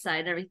his right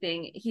side and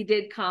everything. He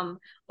did come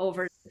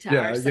over to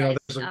our side.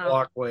 There's a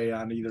walkway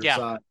on either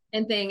side.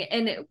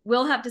 And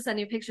we'll have to send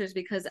you pictures,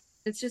 because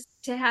it's just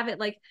to have it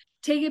like,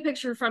 take a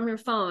picture from your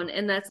phone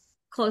and that's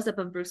close up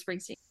of Bruce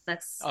Springsteen.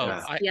 That's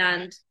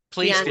beyond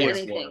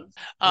anything.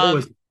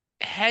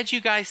 Had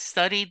you guys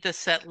studied the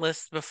set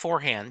list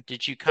beforehand?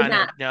 Did you kind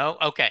of know?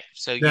 Okay.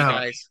 So you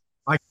guys.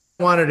 I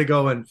wanted to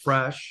go in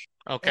fresh.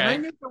 Okay. And I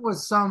knew there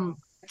was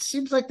it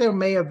seems like there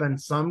may have been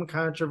some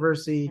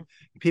controversy.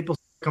 People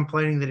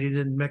complaining that he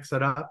didn't mix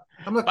it up.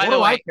 I'm like, what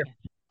do I care?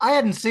 I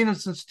hadn't seen him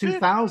since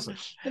 2000.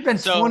 It's been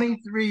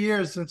 23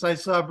 years since I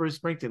saw Bruce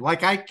Springsteen.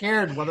 Like, I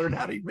cared whether or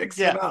not he mixed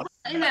it up.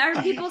 And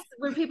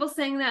were people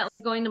saying that, like,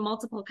 going to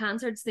multiple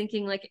concerts,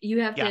 thinking like you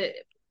have to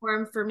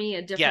perform for me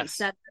a different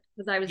set,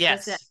 because I was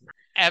just at...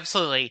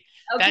 Absolutely.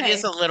 Okay. That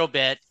is a little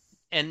bit,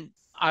 and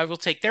I will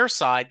take their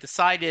side. The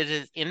side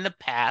is in the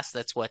past,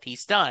 that's what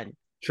he's done.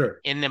 Sure.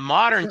 In the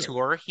modern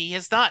tour, he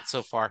has not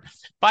so far.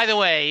 By the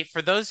way,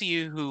 for those of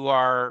you who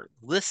are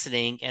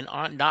listening and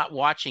not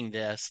watching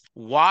this,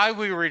 while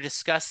we were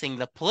discussing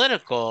the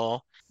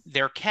political,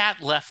 their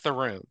cat left the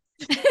room.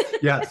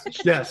 Yes,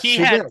 she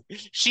did.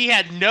 did. She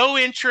had no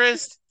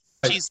interest.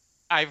 Right.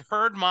 I've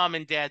heard Mom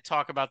and Dad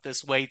talk about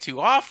this way too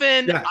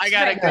often. Yes. I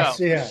gotta go.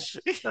 Yes,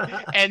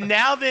 And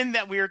now then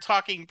that we are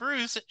talking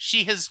Bruce,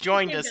 she has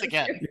joined us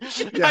again.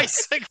 Yeah.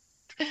 It's like,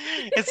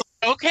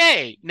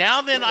 okay,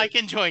 now then I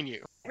can join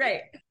you.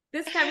 Right.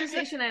 This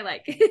conversation I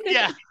like.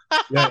 Yeah.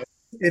 Yeah.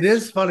 It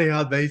is funny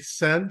how they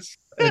sense,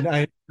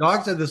 and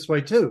dogs are this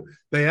way too.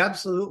 They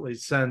absolutely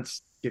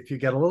sense if you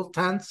get a little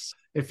tense,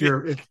 if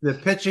the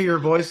pitch of your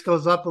voice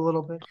goes up a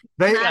little bit.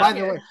 By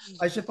the way,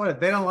 I should point it,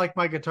 they don't like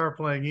my guitar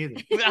playing either.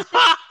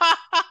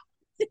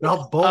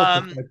 They'll bolt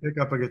if I pick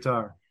up a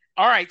guitar.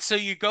 All right, so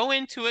you go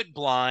into it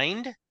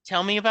blind.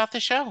 Tell me about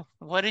the show.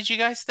 What did you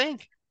guys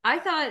think? I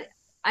thought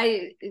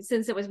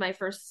since it was my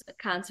first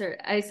concert,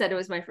 I said it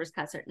was my first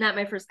concert, not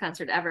my first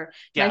concert ever.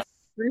 Yeah. My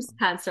first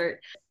concert.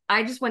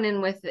 I just went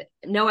in with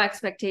no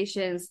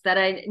expectations, that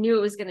I knew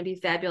it was going to be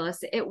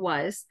fabulous. It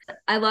was.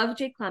 I love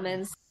Jake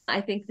Clemens. I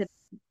think that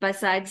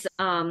besides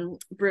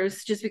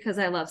Bruce, just because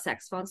I love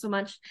saxophone so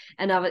much,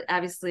 and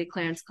obviously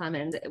Clarence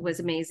Clemens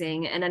was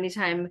amazing. And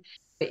anytime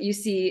you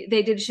see,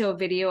 they did show a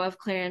video of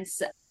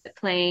Clarence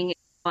playing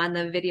on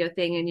the video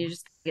thing, and you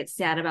just get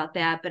sad about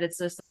that. But it's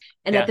just,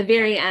 and at the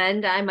very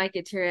end, I might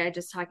get teary-eyed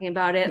just talking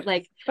about it.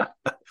 Like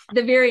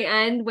the very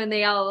end, when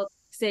they all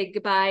say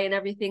goodbye and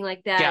everything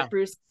like that,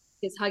 Bruce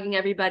is hugging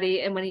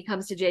everybody, and when he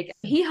comes to Jake,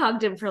 he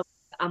hugged him for like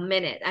a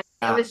minute.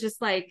 It was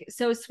just like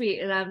so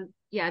sweet, and I'm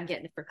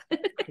getting it for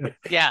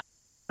Yeah.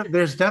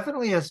 There's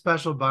definitely a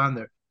special bond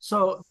there.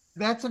 So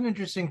that's an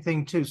interesting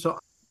thing too. So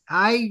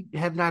I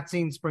have not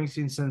seen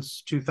Springsteen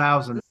since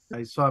 2000.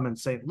 I saw him in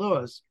St.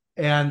 Louis,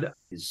 and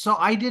so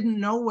I didn't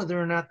know whether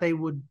or not they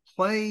would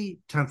play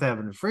 10th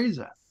Avenue Freeze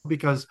Out,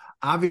 because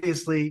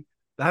obviously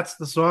that's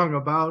the song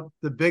about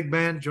the big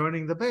band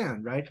joining the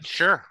band, right?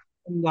 Sure.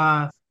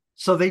 And,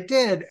 so they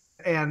did,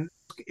 and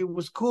it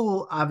was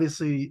cool.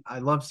 Obviously, I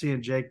love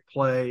seeing Jake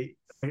play.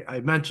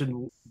 I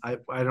mentioned, I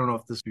don't know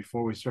if this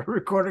before we started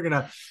recording or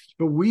not,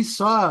 but we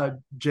saw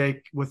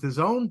Jake with his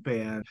own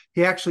band.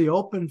 He actually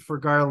opened for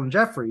Garland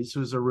Jeffries,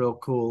 who's a real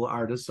cool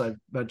artist I've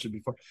mentioned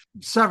before,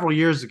 several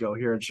years ago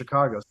here in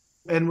Chicago.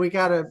 And we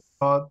got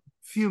a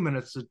few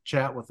minutes to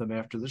chat with him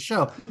after the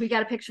show. We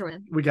got a picture with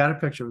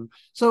him.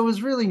 So it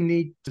was really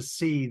neat to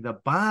see the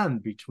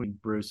bond between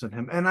Bruce and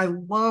him. And I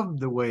loved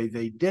the way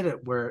they did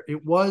it, where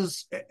it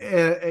was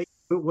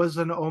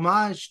an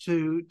homage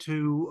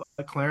to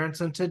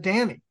Clarence and to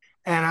Danny.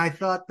 And I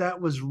thought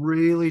that was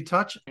really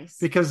touching,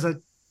 because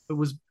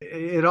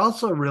it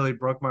also really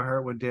broke my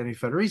heart when Danny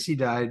Federici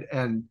died.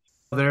 And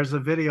there's a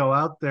video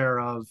out there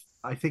of,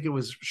 I think it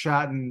was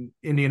shot in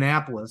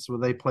Indianapolis, where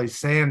they play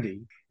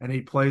Sandy and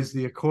he plays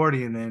the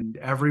accordion, and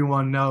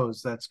everyone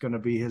knows that's going to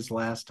be his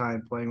last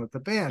time playing with the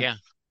band. Yeah.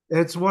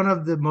 It's one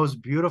of the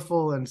most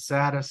beautiful and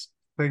saddest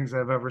things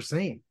I've ever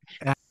seen.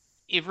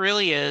 It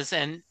really is.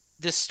 And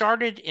this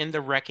started in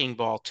the Wrecking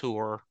Ball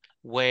tour,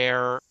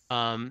 where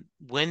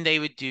when they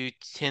would do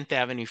 10th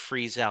Avenue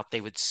Freeze Out,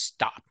 they would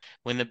stop.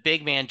 When the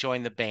big man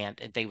joined the band,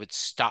 and they would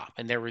stop,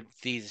 and there were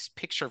these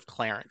picture of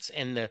Clarence,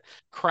 and the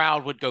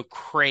crowd would go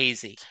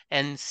crazy.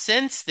 And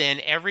since then,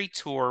 every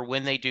tour,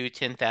 when they do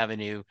 10th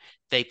Avenue,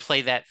 they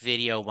play that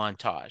video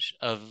montage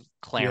of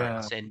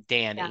Clarence and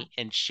Danny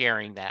and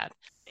sharing that.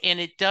 And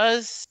it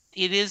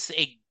is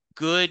a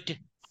good,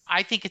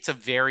 I think it's a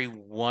very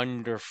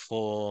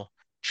wonderful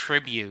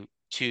tribute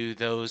to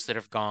those that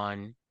have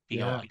gone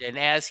beyond. And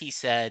as he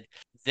said,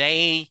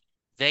 they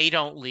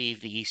don't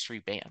leave the E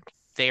Street Band.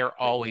 They are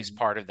always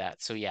part of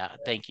that. So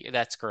thank you.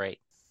 That's great.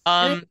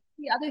 The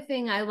other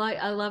thing I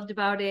loved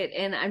about it,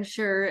 and I'm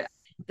sure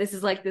this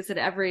is like this at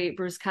every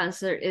Bruce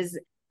concert, is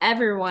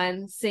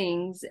everyone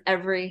sings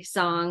every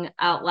song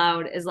out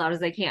loud as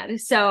they can.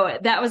 So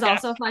that was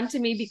also fun to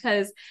me,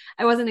 because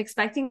I wasn't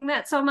expecting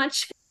that so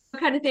much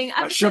kind of thing.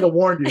 I should have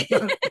warned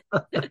you.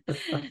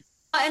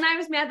 And I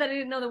was mad that I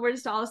didn't know the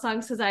words to all the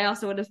songs, because I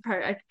also would have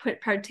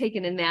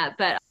partaken in that.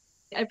 But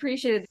I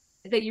appreciated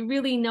that you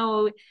really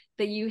know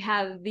that you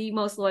have the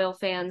most loyal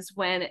fans,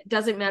 when it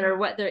doesn't matter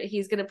what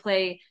he's going to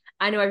play.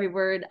 I know every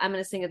word. I'm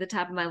going to sing at the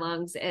top of my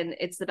lungs, and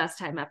it's the best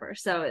time ever.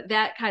 So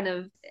that kind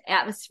of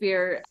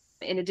atmosphere,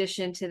 in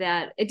addition to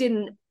that, it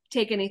didn't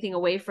take anything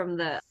away from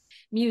the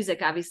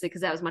music, obviously,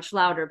 because that was much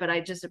louder, but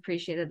I just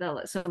appreciated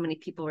that so many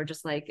people were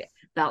just like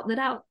belting it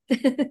out.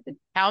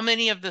 How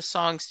many of the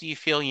songs do you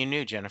feel you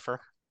knew, Jennifer?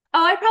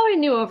 Oh, I probably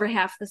knew over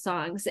half the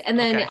songs. And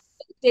then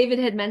David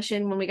had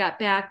mentioned when we got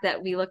back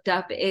that we looked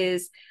up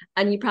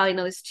and you probably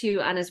know this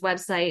too, on his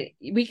website,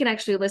 we can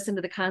actually listen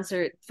to the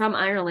concert from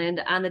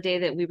Ireland on the day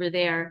that we were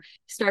there,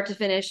 start to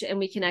finish, and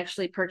we can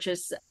actually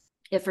purchase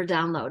it for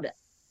download.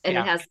 And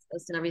it has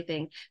this and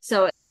everything.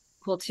 So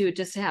cool too,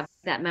 just to have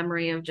that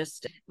memory of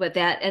just with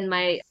that. And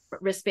my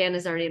wristband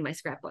is already in my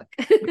scrapbook.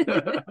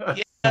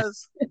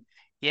 Yes.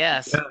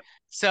 Yes. Yeah.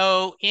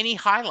 So, any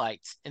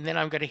highlights? And then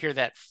I'm going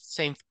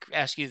to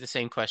ask you the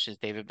same questions,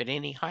 David, but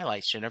any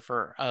highlights,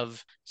 Jennifer,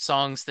 of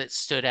songs that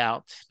stood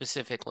out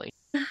specifically?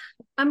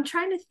 I'm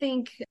trying to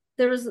think.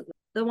 There was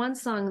the one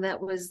song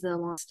that was the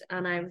longest,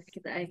 and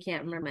I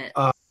can't remember it.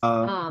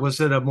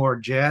 Was it a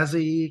more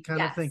jazzy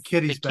kind of thing? Yes.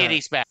 Kitty's The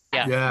Kitty's Back.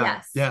 Yeah.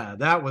 Yes. Yeah,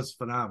 that was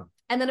phenomenal.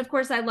 And then, of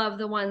course, I love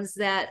the ones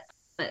that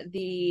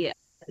the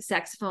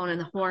saxophone and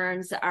the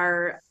horns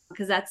are,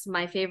 because that's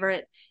my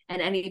favorite.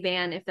 And any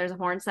band, if there's a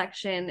horn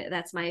section,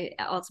 that's my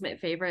ultimate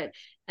favorite.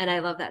 And I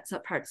love that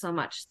part so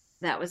much.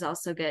 That was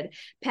also good.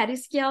 Patty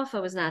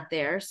Scialfa was not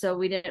there, so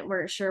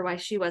weren't sure why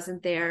she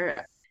wasn't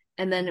there.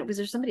 And then was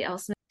there somebody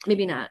else?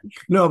 Maybe not.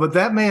 No, but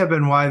that may have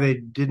been why they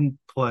didn't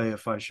play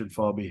If I Should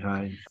Fall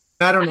Behind.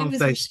 I don't know if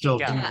they still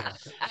do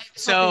that.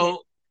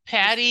 So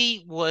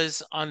Patty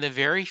was on the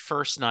very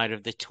first night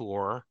of the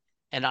tour,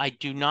 and I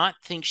do not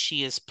think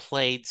she has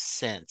played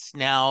since.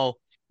 Now,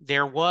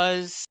 there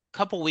was a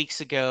couple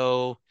weeks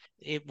ago,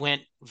 it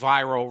went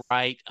viral,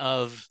 right,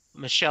 of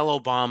Michelle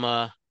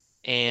Obama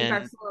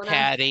and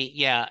Patty,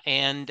 yeah,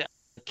 and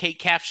Kate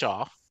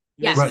Capshaw,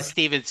 Yeah. Mrs. Right.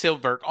 Steven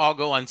Spielberg, all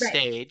go on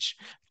stage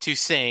to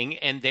sing,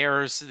 and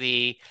there's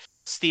the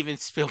Steven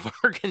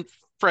Spielberg and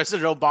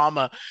President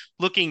Obama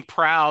looking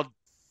proud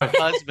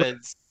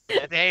husbands.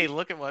 Hey,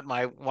 look at what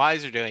my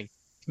wives are doing.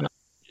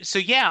 So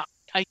yeah,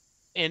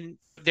 and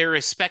there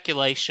is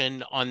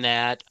speculation on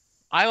that.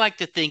 I like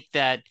to think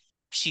that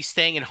she's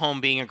staying at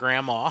home being a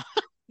grandma.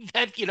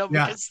 That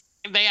because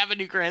they have a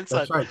new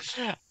grandson. That's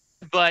right.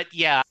 But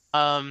yeah,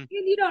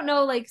 you don't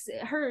know, like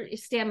her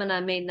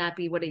stamina may not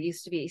be what it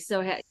used to be.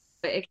 So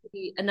it could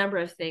be a number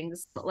of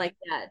things like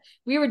that.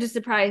 We were just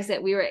surprised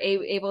that we were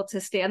able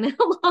to stand that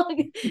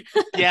long.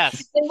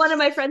 Yes. And one of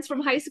my friends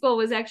from high school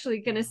was actually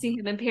going to see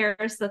him in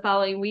Paris the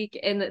following week.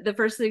 And the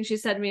first thing she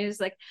said to me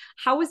was like,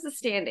 how was the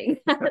standing?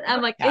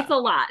 I'm like, it's a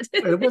lot.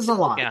 It was a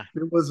lot. Yeah.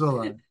 It was a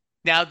lot.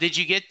 Now, did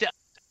you get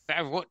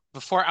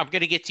before I'm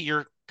going to get to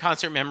your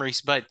concert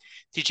memories, but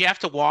did you have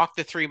to walk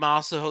the 3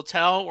 miles to the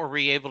hotel, or were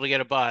you able to get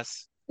a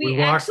bus? We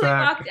walked actually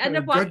back.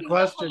 ended up walking. Good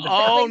question.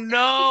 Oh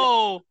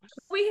no!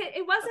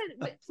 It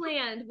wasn't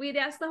planned. We had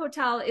asked the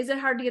hotel, "Is it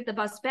hard to get the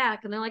bus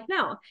back?" And they're like,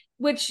 "No,"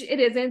 which it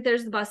isn't.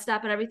 There's the bus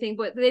stop and everything,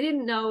 but they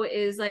didn't know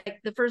is like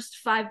the first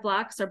 5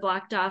 blocks are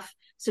blocked off,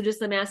 so just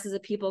the masses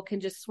of people can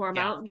just swarm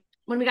out.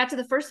 When we got to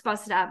the first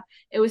bus stop,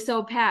 it was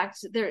so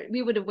packed there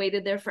we would have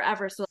waited there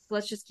forever. So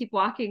let's just keep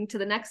walking to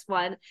the next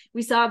one.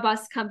 We saw a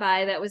bus come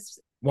by that was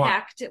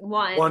packed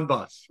one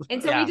bus.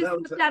 And so we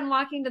just kept on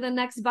walking to the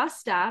next bus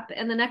stop.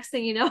 And the next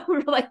thing you know,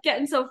 we're like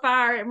getting so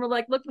far and we're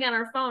like looking at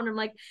our phone. I'm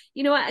like,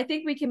 you know what? I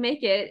think we can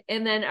make it.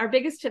 And then our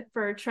biggest tip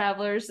for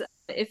travelers,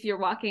 if you're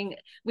walking,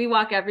 we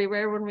walk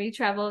everywhere when we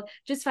travel,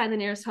 just find the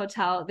nearest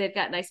hotel. They've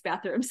got nice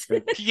bathrooms.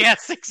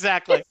 Yes,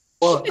 exactly.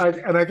 Well,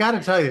 I got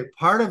to tell you,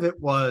 part of it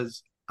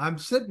was I'm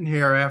sitting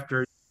here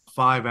after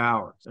 5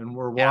 hours and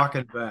we're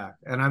walking back.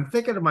 And I'm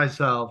thinking to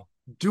myself,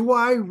 do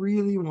I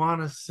really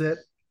want to sit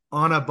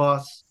on a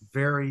bus,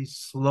 very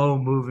slow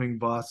moving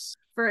bus,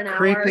 for an hour,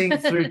 creeping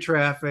through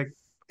traffic?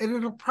 And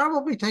it'll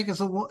probably take us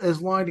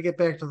as long to get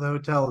back to the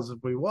hotel as if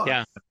we walk.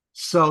 Yeah.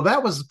 So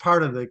that was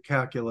part of the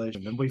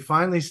calculation. And we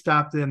finally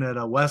stopped in at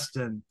a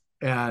Westin,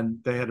 and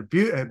they had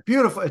a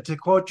beautiful, to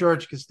quote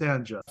George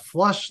Costanza,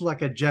 flush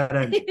like a jet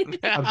engine.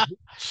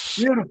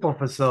 Beautiful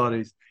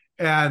facilities.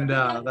 And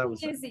that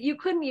was you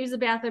couldn't use the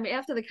bathroom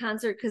after the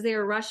concert because they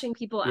were rushing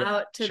people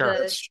out to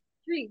the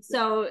street.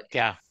 So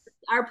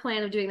our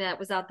plan of doing that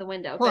was out the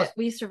window, but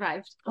we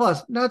survived.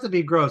 Plus, not to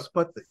be gross,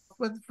 but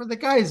for the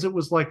guys, it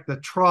was like the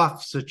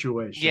trough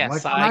situation.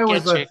 Yes,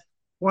 like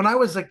when I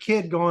was a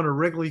kid going to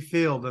Wrigley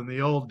Field in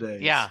the old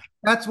days. Yeah,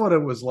 that's what it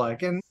was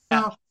like. And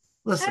now,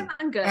 listen,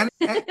 I'm good.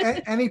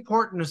 any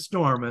port in a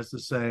storm, as the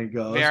saying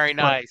goes. Very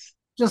nice.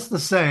 Just the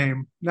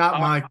same. Not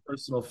my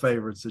personal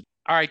favorites.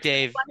 All right,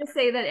 Dave. I want to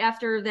say that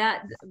after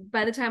that,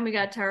 by the time we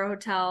got to our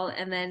hotel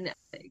and then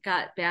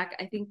got back,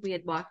 I think we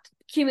had walked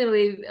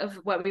cumulatively of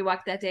what we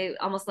walked that day,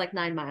 almost like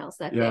 9 miles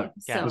that day.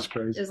 So it was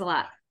crazy. It was a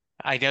lot.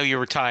 I know you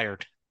were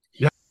tired.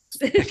 Yeah.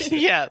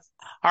 Yes.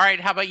 All right.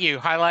 How about you?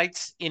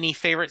 Highlights? Any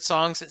favorite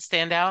songs that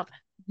stand out?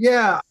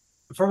 Yeah.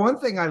 For one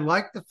thing, I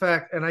like the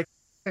fact, and I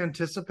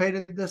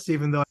anticipated this,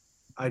 even though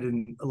I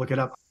didn't look it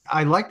up.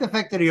 I like the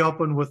fact that he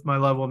opened with My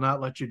Love Will Not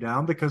Let You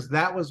Down, because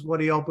that was what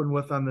he opened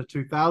with on the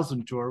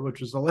 2000 tour, which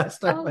was the last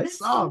time I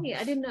saw him.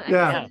 I didn't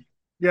know.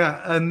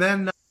 Yeah. And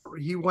then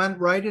he went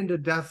right into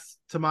Death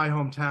to My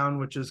Hometown,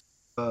 which is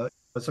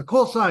it's a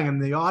cool song,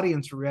 and the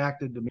audience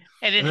reacted to me.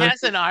 And it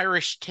has an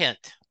Irish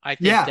tint, I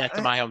think, Death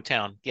to My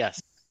Hometown.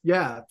 Yes.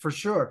 Yeah, for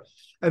sure.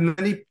 And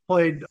then he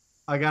played,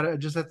 I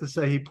just have to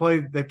say,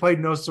 they played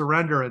No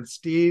Surrender, and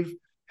Steve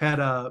had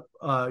a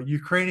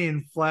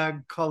Ukrainian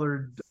flag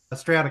colored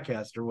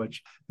Stratocaster,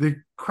 which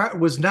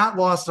was not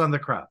lost on the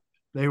crowd.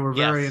 They were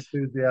very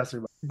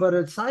enthusiastic. But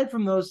aside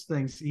from those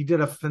things, he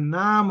did a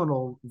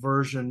phenomenal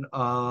version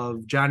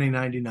of Johnny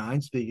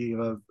 99, speaking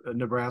of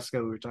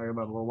Nebraska, we were talking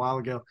about a little while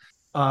ago.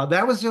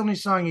 That was the only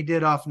song he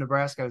did off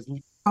Nebraska. I was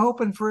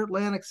hoping for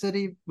Atlantic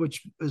City,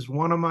 which is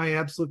one of my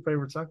absolute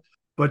favorite songs.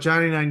 but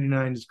Johnny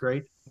 99 is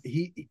great.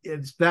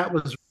 That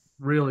was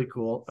really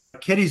cool.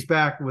 Kitty's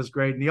Back was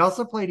great. And he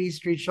also played East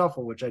Street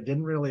Shuffle, which I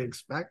didn't really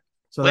expect.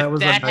 So But that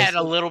was a that nice had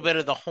a little bit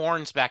of the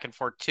horns back and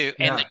forth too,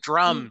 and the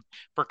drum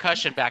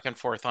percussion back and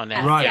forth on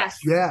that. Right. Yes.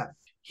 Yeah.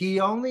 He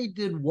only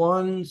did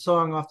one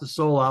song off the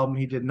Soul album.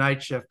 He did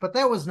Night Shift, but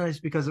that was nice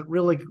because it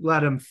really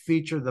let him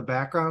feature the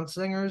background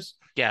singers,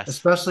 Yes.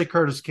 especially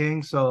Curtis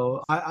King.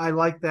 So I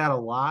like that a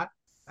lot.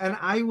 And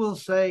I will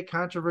say,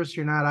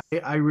 controversy or not,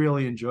 I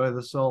really enjoy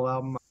the Soul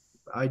album.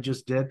 I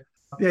just did.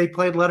 Yeah, he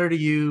played Letter to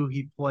You.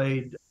 He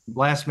played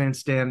Last Man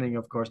Standing,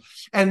 of course.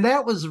 And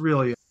that was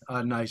really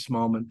a nice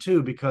moment,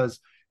 too, because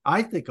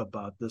I think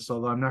about this,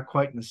 although I'm not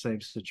quite in the same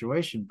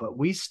situation, but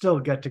we still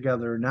get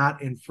together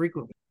not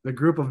infrequently. The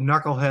group of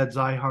knuckleheads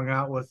I hung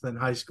out with in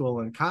high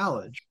school and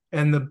college.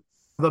 And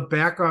the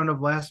background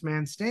of Last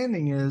Man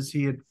Standing is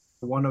he had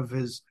one of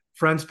his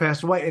friends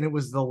passed away, and it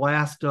was the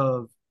last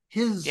of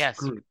his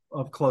group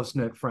of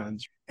close-knit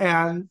friends.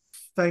 And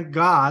thank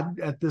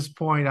God at this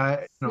point,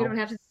 we don't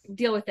have to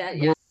deal with that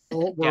yet.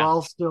 We're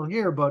all still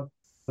here, but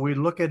we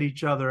look at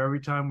each other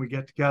every time we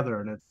get together,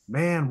 and it's,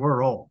 man,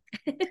 we're old.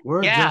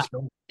 We're just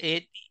old.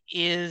 It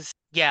is.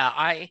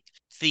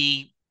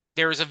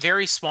 There's a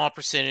very small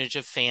percentage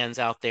of fans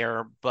out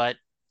there, but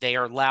they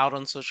are loud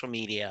on social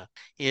media,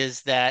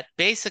 is that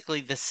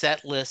basically the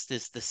set list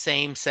is the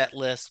same set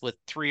list with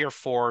 3 or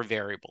 4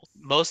 variables.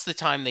 Most of the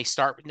time they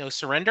start with No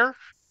Surrender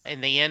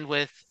and they end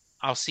with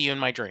I'll See You in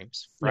My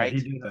Dreams, right? Yeah,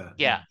 he did that.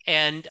 Yeah.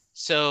 And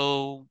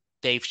so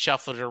they've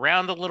shuffled it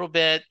around a little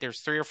bit. There's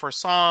 3 or 4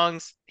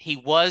 songs. He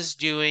was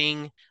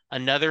doing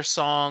another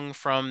song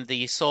from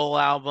the Soul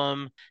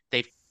album.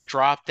 They've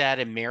dropped that,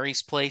 and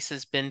Mary's Place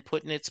has been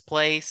put in its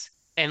place.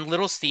 And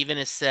Little Steven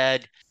has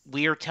said,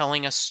 we are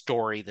telling a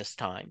story this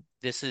time.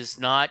 This is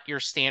not your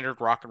standard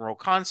rock and roll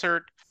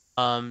concert.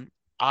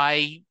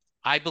 I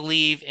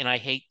believe, and I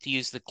hate to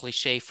use the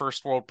cliche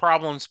first world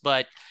problems,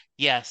 but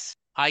yes,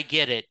 I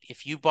get it.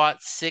 If you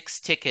bought 6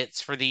 tickets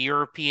for the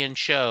European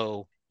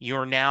show,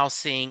 you're now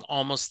seeing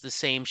almost the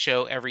same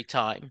show every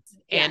time.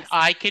 Yes. And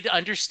I could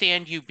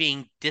understand you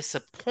being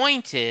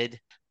disappointed,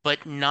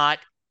 but not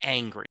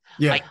angry.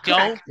 Yeah.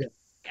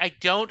 I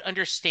don't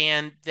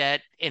understand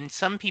that, and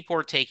some people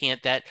are taking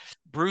it that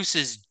Bruce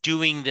is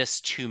doing this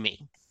to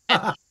me.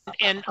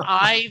 And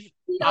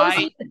he owes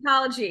me an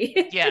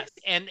apology. Yes,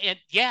 and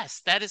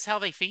yes, that is how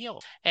they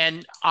feel.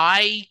 And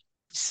I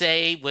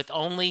say with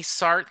only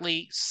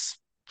slight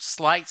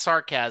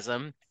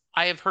sarcasm,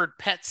 I have heard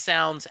Pet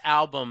Sounds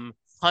album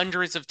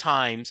hundreds of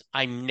times.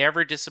 I'm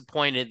never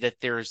disappointed that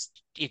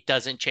it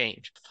doesn't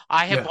change.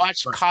 I have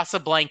watched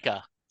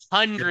Casablanca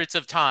hundreds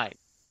of times.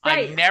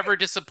 Right. I'm never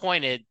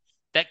disappointed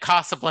that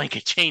Casablanca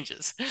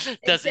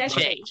doesn't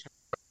change.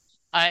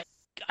 I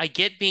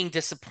get being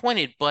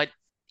disappointed, but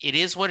it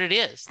is what it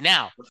is.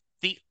 Now,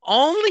 the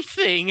only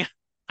thing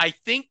I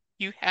think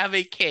you have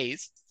a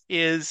case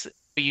is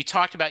you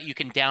talked about you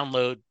can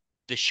download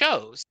the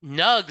shows.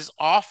 Nugs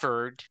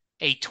offered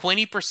a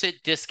 20%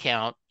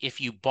 discount if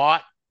you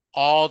bought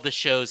all the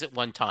shows at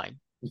one time.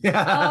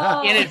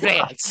 Yeah. In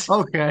advance.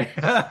 Okay.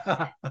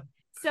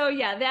 So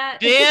yeah, that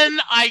then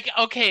I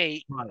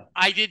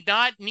did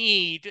not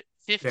need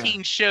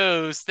 15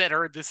 shows that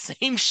are the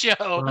same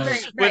show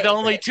with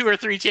only 2 or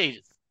 3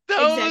 changes.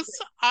 Those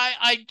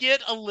I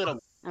get a little,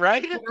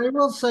 right? I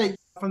will say,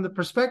 from the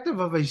perspective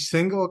of a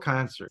single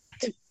concert,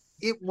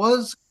 it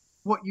was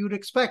what you'd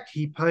expect.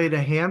 He played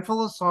a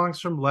handful of songs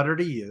from Letter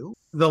to You,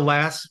 the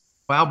last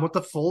album with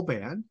the full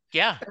band.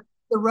 Yeah.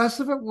 The rest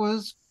of it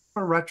was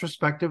a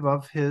retrospective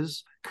of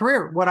his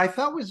career. What I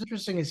thought was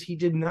interesting is he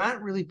did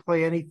not really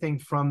play anything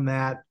from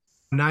that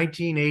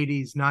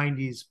 1980s,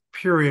 90s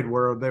period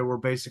where they were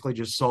basically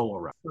just solo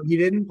records. He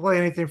didn't play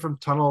anything from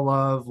Tunnel of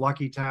Love,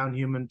 Lucky Town,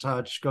 Human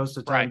Touch, Ghost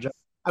of Tom Jones.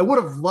 I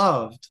would have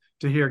loved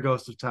to hear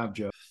Ghost of Tom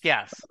Jones.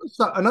 Yes.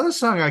 Another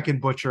song I can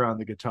butcher on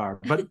the guitar,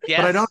 but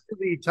I don't do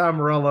the Tom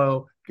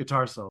Morello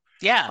guitar solo.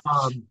 Yeah.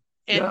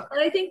 And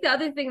I think the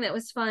other thing that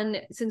was fun,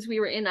 since we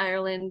were in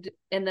Ireland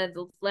and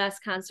the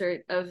last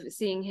concert of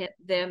seeing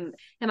him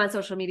on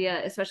social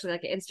media, especially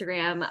like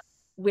Instagram,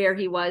 where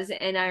he was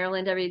in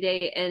Ireland every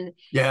day. And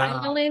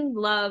Ireland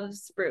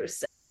loves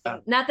Bruce.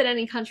 Not that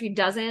any country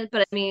doesn't,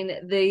 but I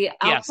mean, the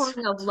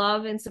outpouring of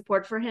love and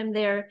support for him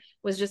there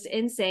was just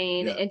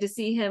insane. Yeah. And to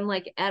see him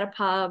like at a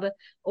pub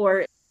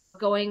or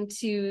going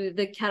to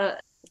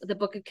the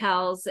Book of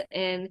Kells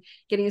and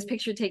getting his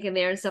picture taken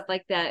there and stuff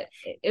like that,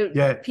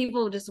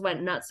 people just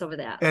went nuts over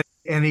that.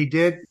 And he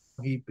did.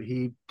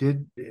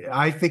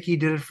 I think he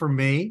did it for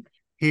me.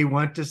 He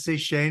went to see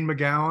Shane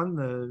MacGowan,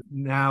 the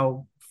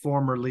now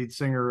former lead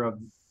singer of,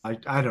 I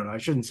don't know, I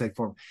shouldn't say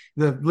former,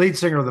 the lead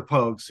singer of the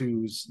Pogues,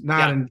 who's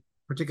not in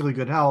particularly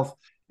good health,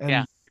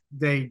 and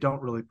they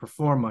don't really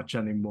perform much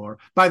anymore.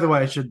 By the way,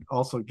 I should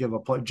also give a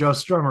plug. Joe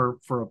Strummer,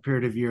 for a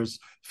period of years,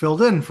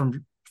 filled in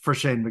for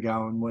Shane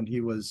MacGowan when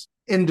he was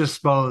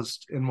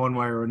indisposed in one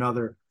way or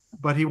another.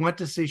 But he went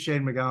to see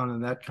Shane MacGowan,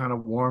 and that kind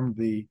of warmed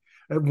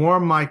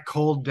my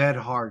cold, dead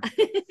heart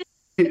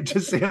to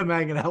see him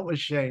hanging out with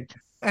Shane.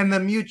 And the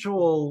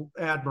mutual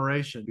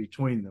admiration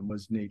between them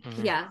was neat.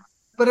 Mhm. Yeah.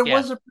 But it Yeah.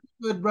 was a pretty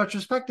good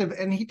retrospective,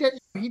 and he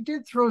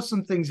did throw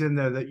some things in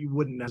there that you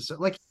wouldn't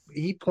necessarily like.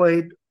 He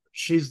played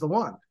 "She's the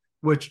One,"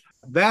 which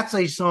that's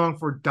a song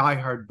for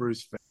diehard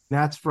Bruce fans.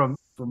 That's from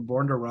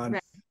Born to Run.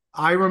 Right.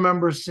 I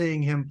remember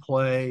seeing him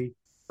play.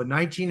 In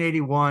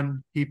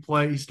 1981, he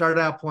started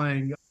out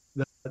playing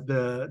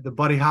the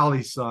Buddy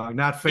Holly song,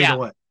 not Fade Yeah.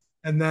 Away,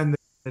 and then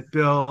it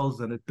builds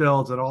and it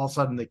builds, and all of a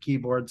sudden the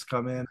keyboards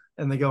come in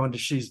and they go into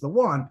 "She's the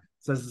One."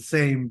 So it's the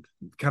same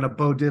kind of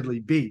Bo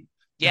Diddley beat.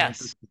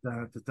 Yes.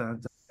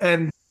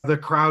 And the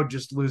crowd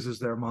just loses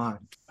their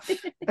mind.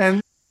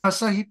 And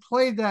so he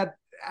played that.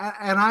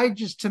 And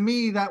to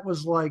me, that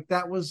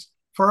was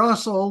for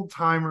us old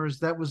timers,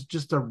 that was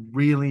just a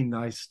really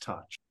nice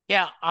touch.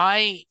 Yeah,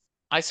 I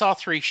saw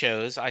 3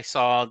 shows. I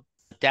saw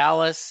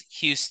Dallas,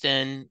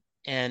 Houston,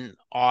 and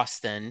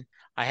Austin.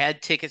 I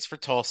had tickets for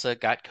Tulsa,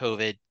 got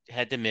COVID,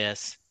 had to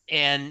miss.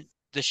 And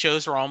the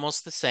shows were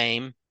almost the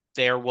same.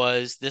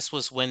 This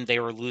was when they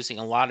were losing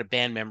a lot of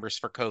band members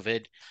for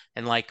COVID.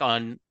 And like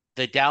on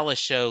the Dallas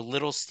show,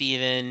 Little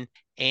Steven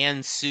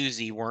and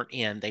Susie weren't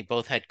in. They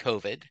both had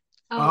COVID.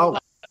 Oh,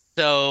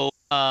 So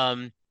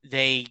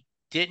they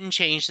didn't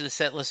change the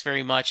set list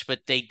very much, but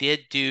he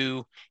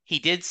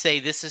did say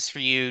 "This is for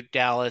you,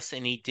 Dallas,"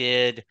 and he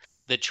did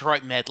the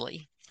Detroit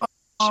medley,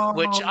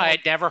 which I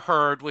had never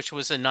heard, which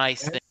was a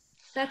nice thing.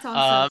 That's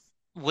awesome.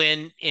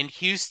 When in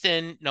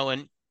Houston, no,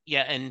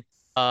 in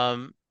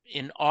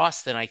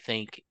Austin, I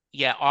think,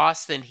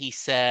 Austin, he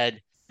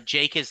said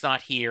Jake is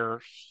not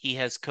here. He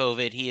has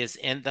COVID. He is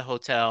in the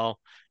hotel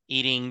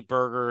eating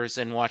burgers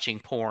and watching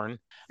porn.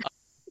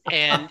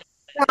 And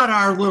not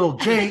our little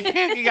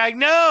Jake. I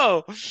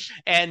know.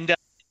 And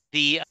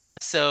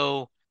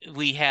so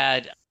we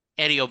had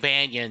Eddie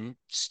O'Banion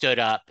stood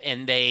up,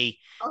 and they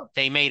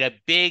made a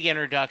big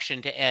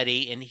introduction to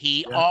Eddie,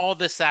 and all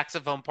the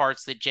saxophone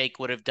parts that Jake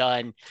would have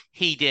done,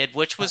 he did,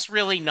 which was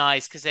really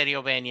nice because Eddie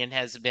O'Banion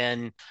has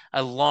been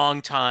a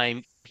long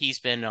time. He's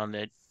been on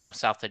the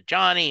South of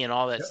Johnny and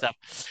all that stuff.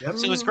 Yep.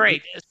 So it was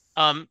great.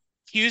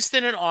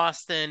 Houston and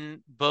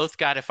Austin both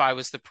got "If I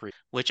Was the Priest,"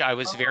 which I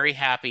was very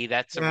happy.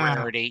 That's a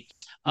rarity.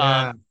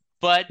 Yeah.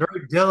 But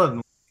very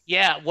Dylan.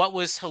 Yeah, what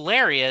was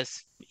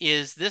hilarious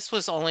is this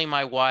was only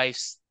my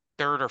wife's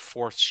 3rd or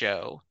 4th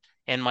show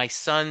and my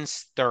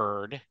son's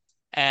 3rd.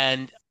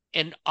 And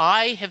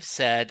I have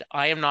said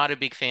I am not a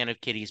big fan of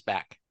Kitty's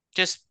Back.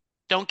 Just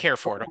don't care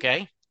for it,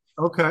 okay?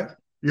 Okay.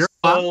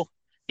 So,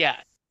 yeah,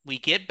 we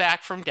get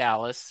back from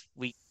Dallas.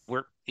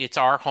 It's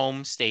our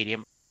home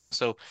stadium.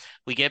 So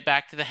we get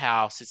back to the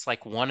house. It's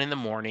like 1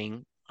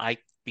 a.m.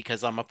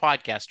 Because I'm a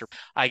podcaster,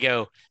 I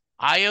go,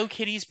 I owe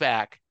Kitty's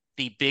Back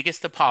the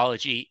biggest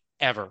apology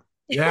ever.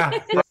 Yeah.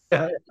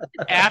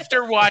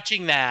 After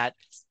watching that,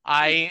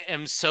 I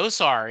am so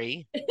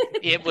sorry.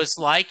 It was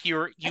like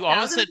you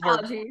almost said,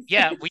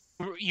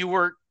 you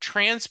were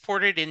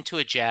transported into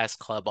a jazz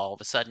club all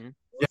of a sudden.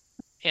 Yeah.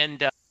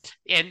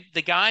 And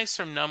the guys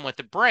from Numb with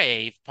the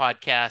Brave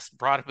podcast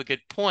brought up a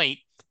good point.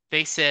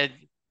 They said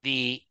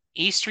the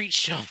E Street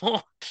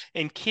Shovel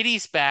and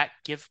Kitty's Back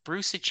give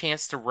Bruce a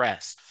chance to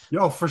rest.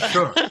 Oh, for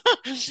sure.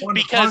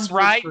 Because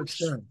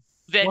 100%.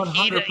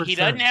 that he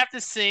doesn't have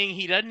to sing,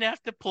 he doesn't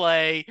have to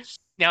play.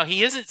 Now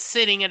he isn't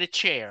sitting in a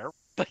chair,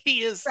 but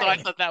he is. So I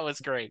thought that was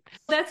great.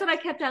 That's what I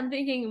kept on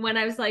thinking when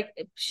I was like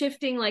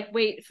shifting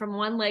weight from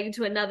one leg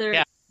to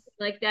another,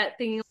 like that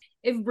thing.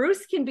 If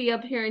Bruce can be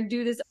up here and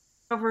do this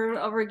over and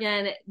over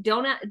again,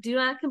 do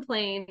not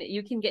complain.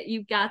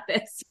 You got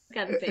this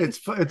kind of thing.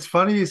 It's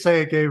funny you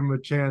say it gave him a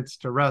chance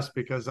to rest,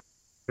 because I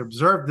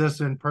observed this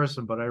in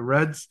person, but I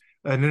read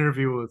an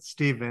interview with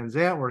Steve Van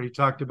Zandt where he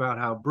talked about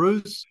how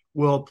Bruce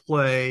will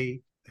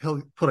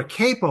he'll put a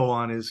capo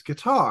on his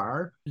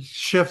guitar,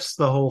 shifts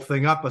the whole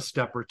thing up a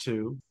step or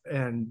two,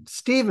 and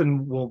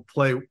Steven will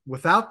play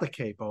without the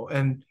capo.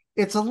 And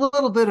it's a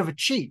little bit of a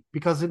cheat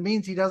because it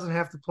means he doesn't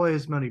have to play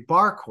as many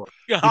bar chords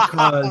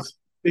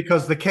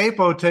because the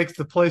capo takes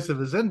the place of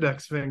his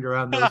index finger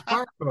on those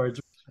bar chords.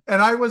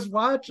 And I was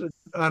watching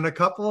on a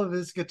couple of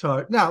his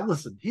guitars. Now,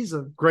 listen, he's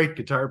a great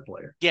guitar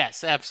player.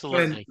 Yes,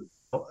 absolutely.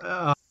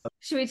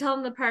 Should we tell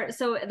him the part?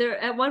 So there,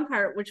 at one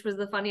part, which was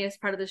the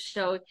funniest part of the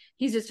show,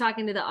 he's just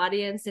talking to the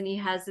audience and he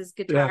has his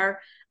guitar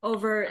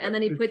over, and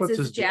then he puts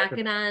his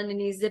jacket on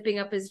and he's zipping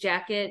up his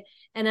jacket,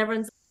 and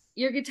everyone's like,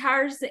 your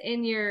guitar's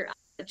in your,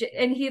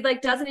 and he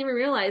doesn't even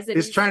realize it.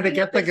 He's trying to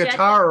get the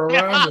guitar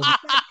around him.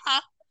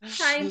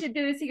 Trying to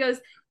do this. He goes,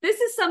 this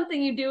is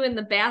something you do in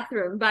the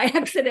bathroom by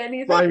accident.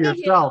 He's by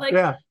yourself,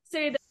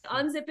 say that,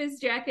 unzip his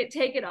jacket,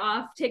 take it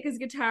off, take his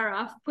guitar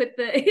off, put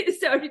the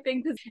so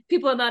everything, because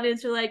people in the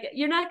audience are like,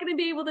 you're not going to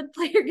be able to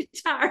play your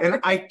guitar. And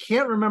I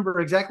can't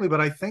remember exactly,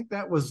 but I think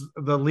that was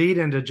the lead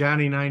into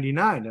Johnny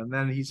 99, and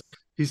then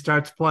he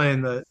starts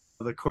playing the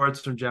the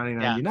chords from Johnny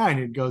 99.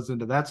 It goes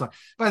into that song.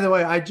 By the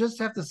way, I just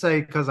have to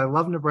say, because I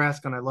love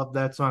Nebraska and I love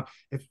that song,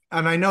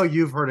 and I know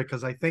you've heard it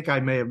because I think I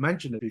may have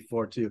mentioned it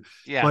before too.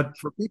 Yeah. But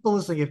for people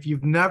listening, if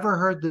you've never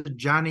heard the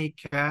Johnny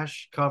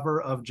Cash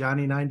cover of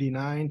Johnny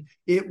 99,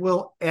 it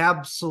will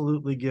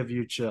absolutely give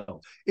you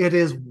chills. It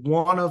is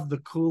one of the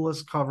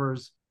coolest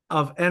covers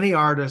of any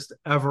artist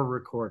ever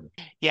recorded.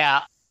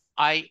 Yeah.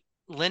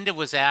 Linda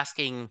was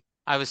asking,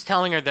 I was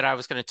telling her that I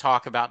was going to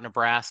talk about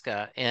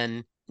Nebraska,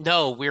 and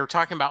no, we were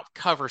talking about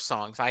cover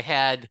songs. I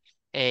had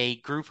a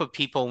group of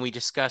people and we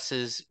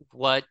discusses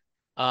what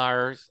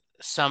are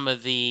some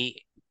of the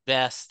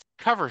best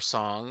cover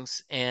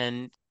songs,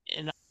 and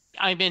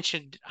I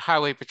mentioned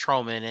Highway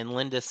Patrolman, and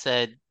Linda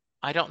said,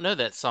 I don't know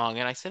that song.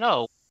 And I said,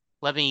 oh,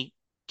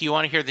 do you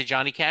want to hear the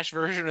Johnny Cash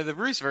version or the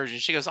Bruce version?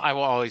 She goes, I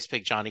will always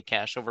pick Johnny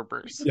Cash over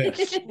Bruce.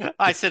 Yes.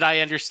 I said, I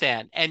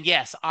understand. And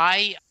yes,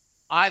 I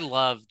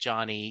love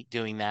Johnny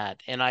doing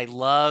that. And I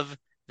love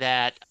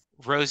that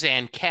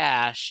Roseanne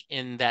Cash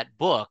in that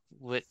book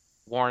with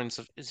Warren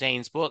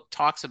Zane's book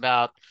talks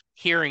about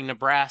hearing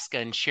Nebraska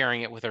and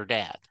sharing it with her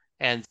dad.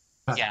 And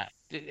yeah,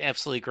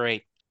 absolutely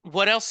great.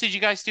 What else did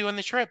you guys do on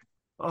the trip?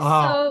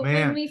 So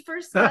man. when we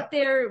first got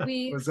there,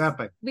 it was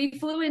epic. We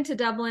flew into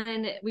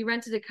Dublin. We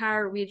rented a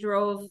car. We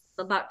drove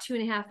about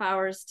 2.5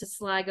 hours to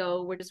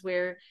Sligo, which is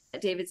where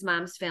David's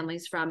mom's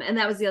family's from. And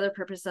that was the other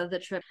purpose of the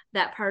trip,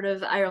 that part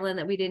of Ireland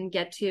that we didn't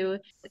get to.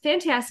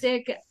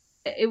 Fantastic.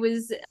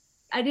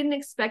 I didn't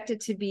expect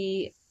it to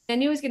be, I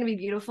knew it was going to be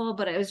beautiful,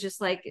 but it was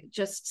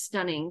just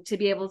stunning to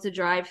be able to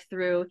drive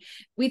through.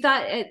 We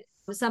thought at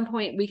some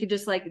point we could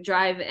just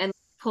drive and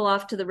pull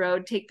off to the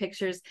road, take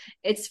pictures.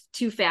 It's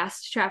too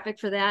fast traffic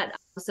for that.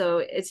 So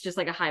it's just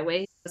like a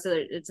highway. So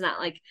it's not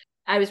like,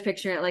 I was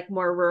picturing it like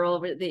more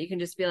rural that you can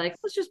just be like,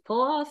 let's just pull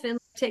off and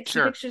take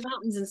some pictures of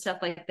mountains and stuff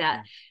like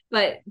that.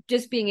 But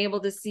just being able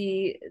to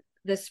see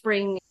the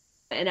spring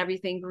and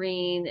everything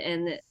green.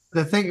 And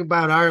the thing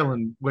about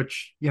Ireland,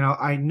 which,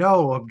 I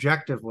know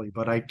objectively,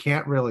 but I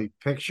can't really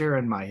picture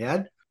in my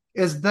head,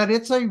 is that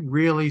it's a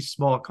really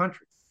small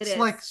country. It's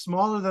like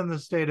smaller than the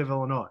state of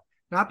Illinois.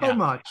 Not by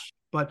much.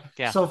 But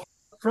so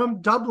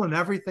from Dublin,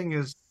 everything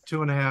is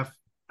 2.5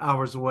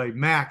 hours away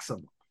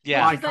maximum.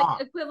 Yeah, it's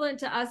like equivalent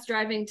to us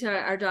driving to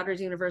our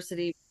daughter's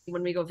university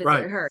when we go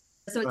visit her.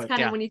 So it's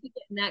kind of when you think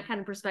in that kind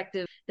of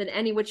perspective, then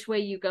any which way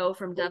you go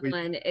from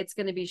Dublin, it's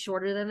going to be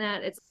shorter than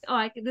that. It's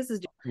this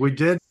is. We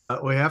did.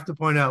 We have to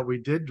point out we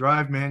did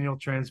drive manual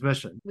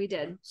transmission. We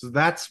did. So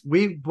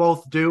we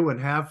both do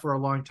and have for a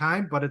long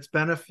time, but it's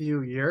been a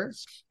few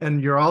years.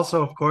 And you're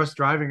also, of course,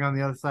 driving on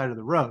the other side of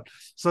the road.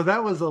 So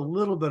that was a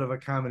little bit of a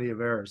comedy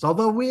of errors.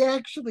 Although we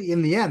actually,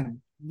 in the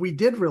end, we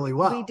did really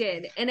well. We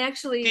did. And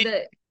actually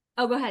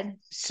Oh, go ahead.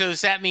 So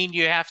does that mean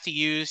you have to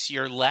use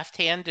your left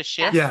hand to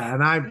shift? Yeah,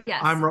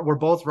 and we're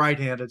both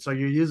right-handed, so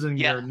you're using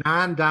your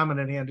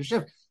non-dominant hand to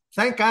shift.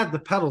 Thank God the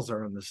pedals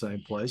are in the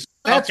same place.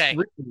 That's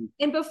really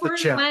and before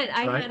we went,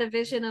 I had a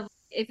vision of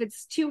if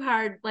it's too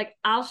hard,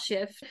 I'll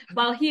shift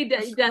while he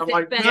does it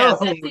better.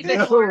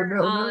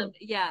 No.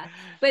 Yeah,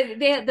 but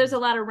there's a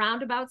lot of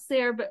roundabouts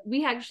there. But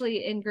we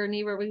actually in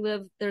Gurnee where we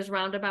live, there's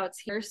roundabouts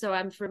here,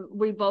 so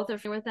we both are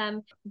familiar with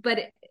them.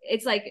 But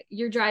it's like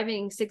you're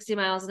driving 60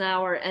 miles an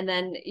hour, and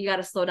then you got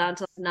to slow down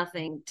to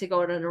nothing to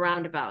go to a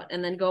roundabout,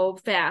 and then go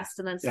fast,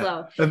 and then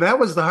slow. And that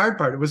was the hard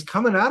part. It was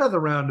coming out of the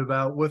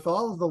roundabout with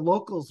all of the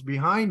locals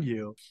behind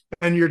you,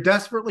 and you're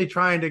desperately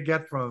trying to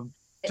get from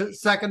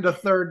second to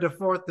third to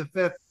fourth to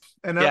fifth.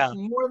 And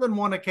on more than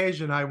one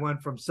occasion, I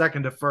went from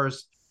second to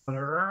first.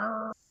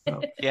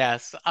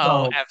 Yes.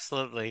 Oh,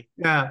 absolutely.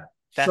 Yeah.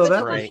 That's great.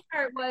 The best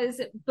part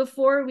was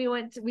before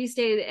we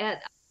stayed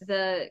at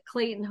the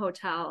Clayton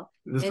Hotel.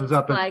 This was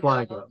up in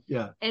Sligo.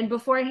 Yeah. And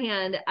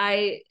beforehand,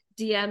 I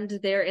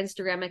DM'd their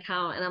Instagram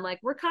account and I'm like,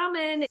 we're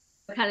coming,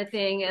 kind of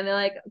thing. And they're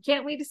like,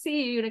 can't wait to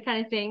see you,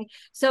 kind of thing.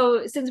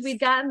 So since we'd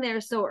gotten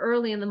there so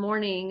early in the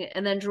morning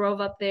and then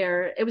drove up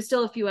there, it was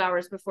still a few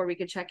hours before we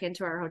could check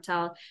into our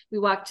hotel. We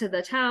walked to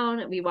the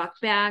town, we walked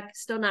back,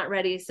 still not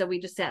ready. So we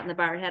just sat in the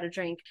bar and had a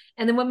drink.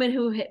 And the woman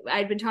who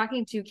I'd been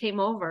talking to came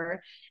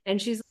over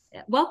and she's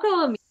like,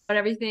 welcome, and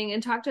everything,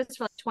 and talked to us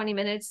for 20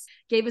 minutes,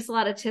 gave us a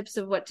lot of tips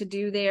of what to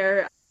do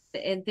there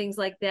and things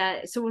like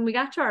that. So when we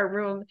got to our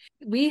room,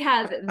 we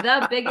had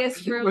the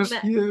biggest room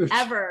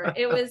ever.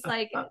 It was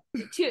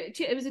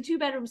it was a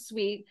 2-bedroom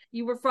suite.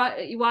 You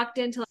walked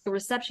into a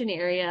reception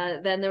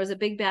area, then there was a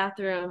big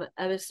bathroom,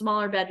 a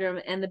smaller bedroom,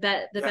 and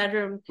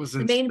the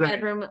main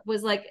bedroom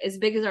was as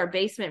big as our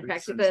basement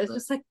practically. But it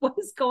was just what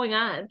is going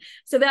on?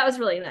 So that was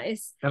really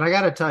nice. And I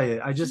got to tell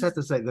you, I just have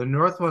to say, the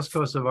northwest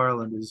coast of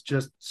Ireland is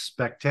just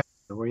spectacular.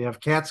 Where you have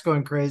cats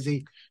going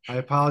crazy. I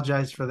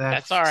apologize for that.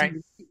 That's all right.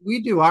 See,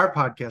 we do our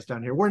podcast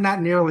down here. We're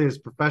not nearly as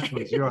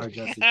professional as you are,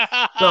 Jesse.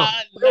 So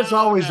there's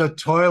always a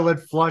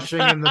toilet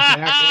flushing in the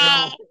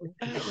background.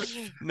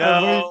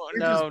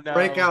 No.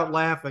 Break out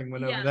laughing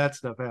whenever that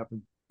stuff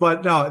happens.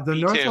 But no, the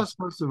northwest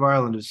coast of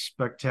Ireland is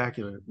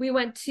spectacular. We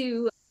went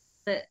to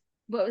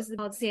what was it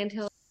called? Strand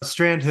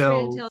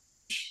Hill,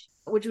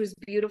 which which was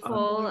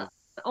beautiful.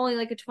 only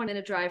like a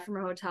 20-minute drive from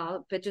our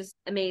hotel, but just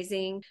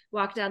amazing.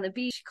 Walked down the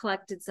beach,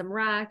 collected some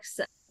rocks.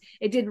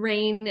 It did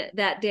rain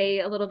that day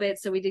a little bit,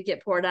 so we did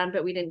get poured on,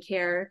 but we didn't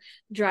care.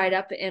 Dried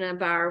up in a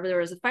bar where there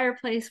was a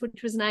fireplace,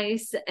 which was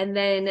nice. And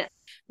then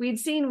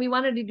we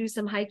wanted to do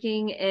some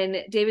hiking,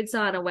 and David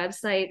saw on a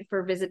website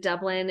for Visit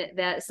Dublin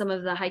that some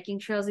of the hiking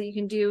trails that you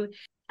can do.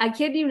 I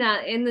kid you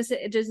not, in this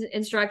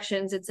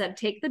instructions, it said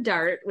take the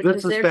Dart, which This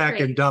is is their back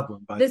train. in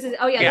Dublin. This is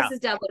Yeah. this is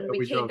Dublin. Yeah, we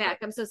we came drove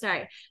back. that. I'm so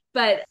sorry,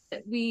 but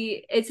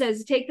it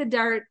says take the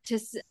Dart to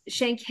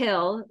Shank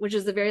Hill, which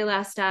is the very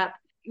last stop.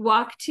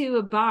 Walk to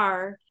a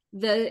bar.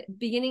 The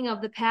beginning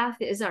of the path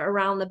is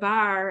around the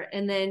bar,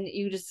 and then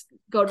you just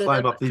go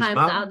to climb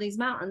out these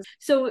mountains.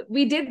 So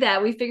we did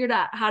that. We figured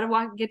out how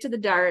to get to the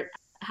Dart,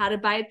 how to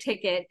buy a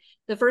ticket.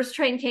 The first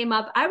train came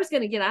up. I was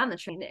going to get on the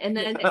train, and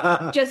then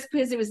just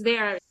because it was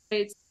there,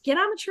 it's get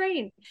on the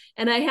train.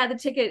 And I had the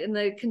ticket, and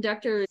the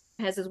conductor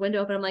has his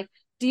window open. I'm like,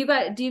 do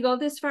you go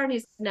this far? And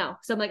he's like, no.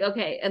 So I'm like,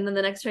 okay. And then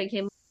the next train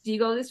came. Do you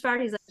go this far?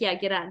 And he's like, yeah,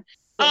 get on.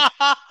 So,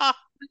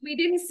 we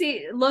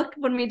didn't look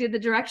when we did the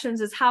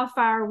directions is how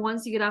far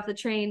once you get off the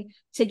train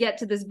to get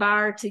to this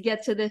bar, to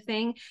get to the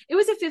thing. It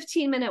was a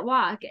 15-minute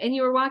walk, and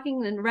you were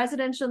walking in a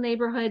residential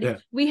neighborhood. Yeah.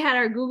 We had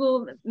our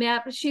Google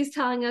map. She's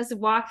telling us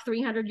walk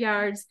 300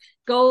 yards,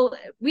 go.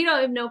 We don't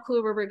have no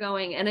clue where we're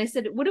going. And I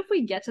said, what if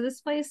we get to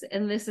this place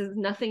and this is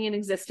nothing in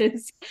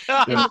existence?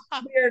 And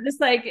we're just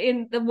like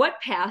in the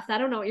what path? I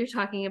don't know what you're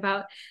talking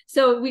about.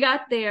 So we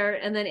got there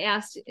and then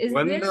asked,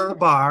 went to the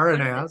bar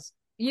and asked.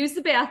 Use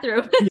the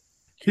bathroom.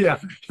 Yeah.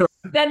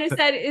 Then it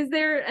said, is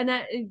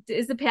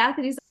the path?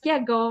 And he's like, yeah,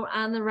 go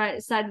on the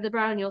right side of the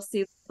bar and you'll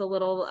see the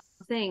little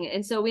thing.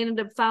 And so we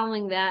ended up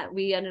following that.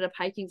 We ended up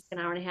hiking for an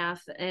hour and a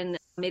half and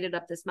made it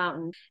up this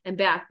mountain and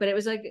back. But it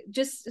was like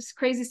just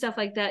crazy stuff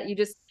like that.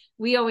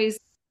 We always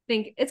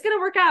think it's going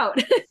to work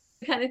out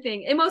kind of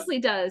thing. It mostly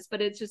does,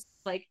 but it's just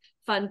like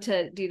fun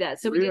to do that.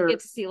 So we did get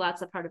to see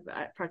lots of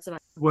parts of it.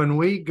 When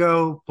we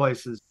go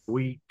places,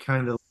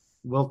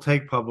 we'll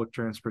take public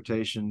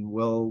transportation.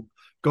 We'll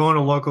go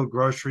into local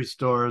grocery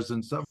stores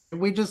and stuff.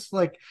 We just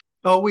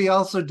we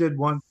also did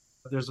one.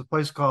 There's a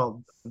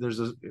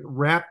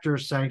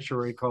raptor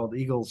sanctuary called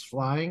Eagles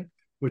Flying,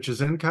 which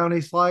is in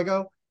County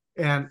Sligo.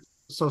 And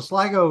so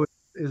Sligo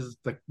is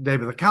the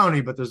name of the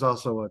county, but there's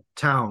also a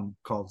town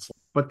called Sligo.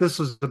 But this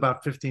was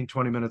about 15,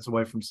 20 minutes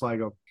away from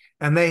Sligo.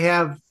 And they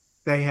have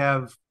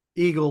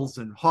eagles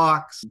and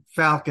hawks, and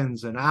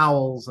falcons and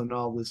owls and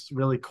all this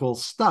really cool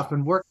stuff.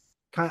 And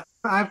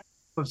I'm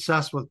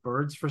obsessed with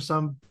birds for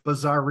some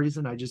bizarre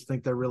reason. I just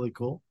think they're really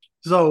cool.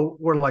 So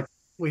we're like,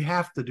 we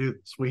have to do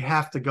this. We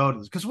have to go to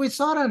this because we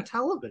saw it on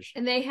television.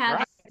 And they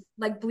had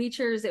like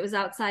bleachers. It was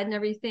outside and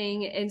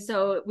everything. And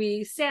so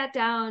we sat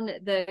down.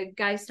 The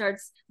guy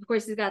starts, of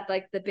course, he's got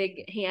like the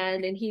big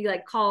hand and he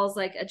like calls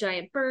like a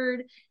giant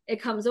bird.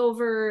 It comes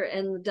over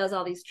and does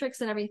all these tricks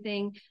and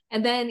everything.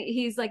 And then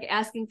he's like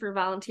asking for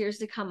volunteers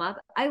to come up.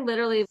 I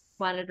literally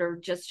wanted to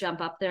just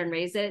jump up there and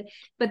raise it.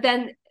 But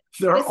then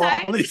there are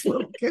all these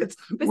little kids.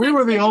 We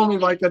were the only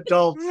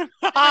adults.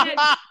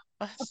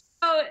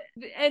 So,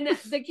 and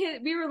the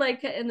kid, we were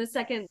like in the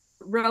second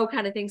row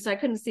kind of thing, so I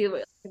couldn't see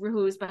who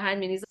was behind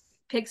me. And he's like,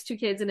 picks two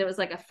kids, and it was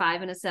like a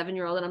 5 and a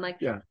 7-year-old, and I'm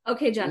like,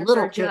 okay,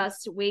 Jennifer,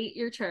 just wait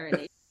your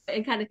turn,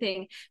 and kind of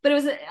thing. But it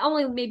was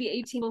only maybe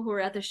 18 people who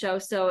were at the show,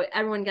 so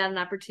everyone got an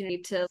opportunity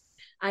to.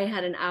 I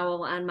had an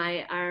owl on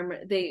my arm.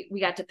 We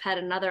got to pet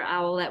another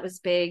owl that was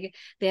big.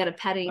 They had a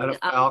petting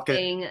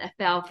thing, a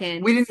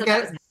falcon. We didn't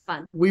that was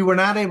fun. We were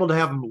not able to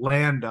have them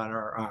land on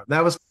our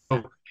arm.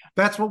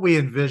 That's what we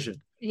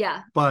envisioned.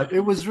 Yeah. But it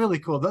was really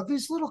cool.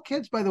 These little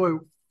kids, by the way,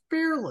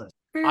 fearless.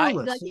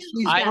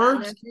 These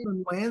birds came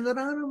and landed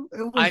on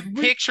them. I'm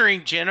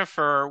picturing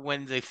Jennifer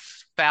when the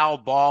foul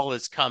ball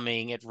is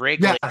coming at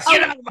Wrigley. Yes.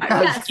 Get out of my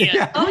house.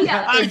 Yes. Oh,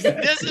 yeah.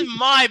 This is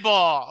my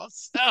ball.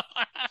 So.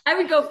 I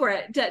would go for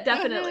it,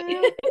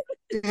 definitely.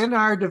 In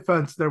our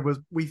defense,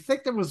 we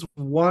think there was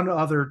one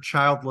other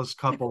childless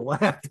couple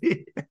left.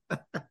 It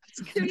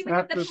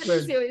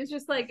was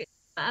just like,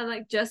 I'm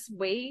like, just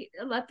wait,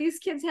 let these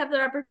kids have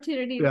their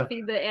opportunity to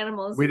feed the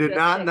animals. We did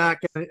not knock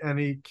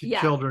any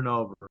children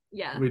over.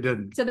 Yeah, we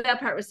didn't. So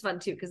that part was fun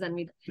too, because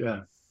then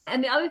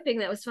And the other thing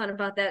that was fun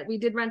about that, we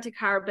did rent a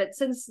car, but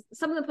since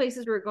some of the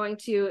places we were going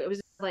to, it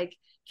was like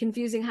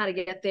confusing how to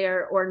get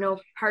there or no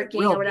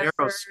parking or whatever.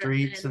 Narrow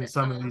streets in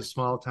some of these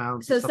small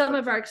towns. So some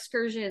of our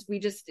excursions, we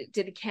just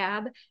did a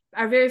cab.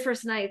 Our very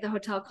first night, the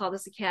hotel called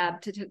us a cab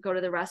to go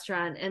to the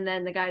restaurant. And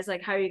then the guy's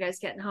like, how are you guys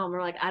getting home?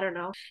 We're like, I don't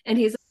know. And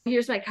he's like,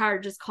 here's my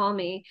card, just call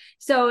me.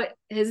 So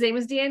his name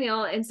was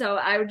Daniel. And so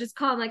I would just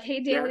call him like,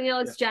 hey, Daniel,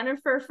 it's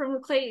Jennifer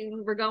from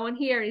Clayton. We're going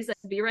here. And he's like,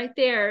 be right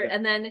there.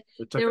 And then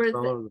there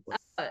was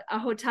a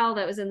hotel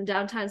that was in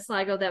downtown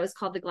Sligo that was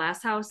called the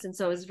Glass House. And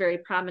so it was very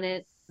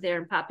prominent there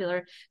and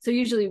popular. So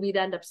usually we'd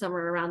end up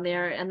somewhere around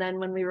there. And then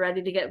when we were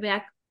ready to get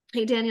back,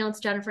 hey, Daniel, it's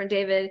Jennifer and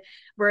David.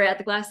 We're at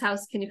the Glass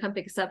House. Can you come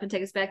pick us up and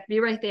take us back? Be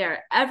right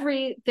there.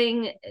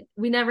 Everything,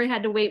 we never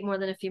had to wait more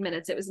than a few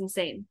minutes. It was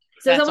insane.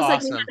 So That's it's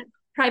almost awesome. like we had a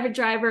private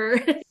driver.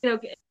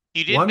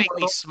 You did make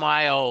me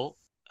smile.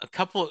 A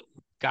couple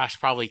gosh,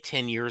 probably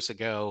 10 years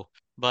ago,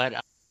 but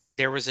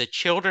there was a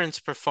children's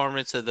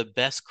performance of the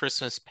best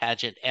Christmas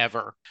pageant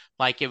ever.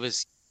 Like it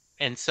was,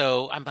 and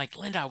so I'm like,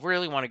 Linda, I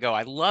really want to go.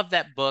 I love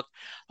that book.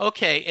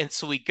 Okay, and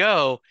so we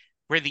go.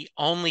 We're the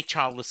only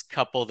childless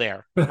couple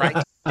there, right?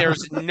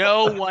 There's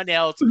no one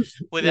else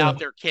without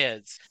their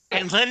kids.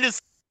 And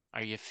Linda's,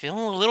 are you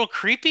feeling a little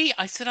creepy?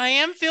 I said, I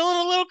am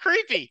feeling a little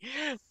creepy.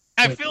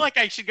 I feel like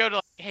I should go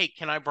to, hey,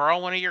 can I borrow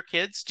one of your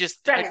kids?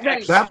 Just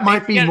Right. That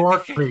might be more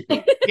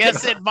creepy.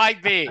 Yes, it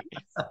might be.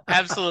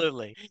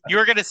 Absolutely. You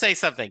were going to say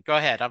something. Go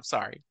ahead. I'm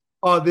sorry.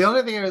 Oh, the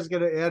only thing I was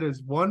going to add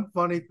is one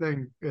funny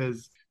thing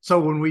is, so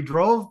when we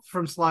drove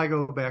from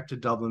Sligo back to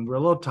Dublin, we're a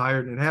little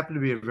tired and it happened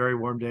to be a very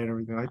warm day and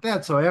everything like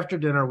that. So after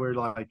dinner, we're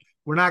like,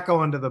 we're not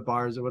going to the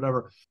bars or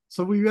whatever.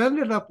 So we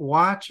ended up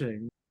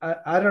watching,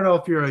 I don't know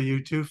if you're a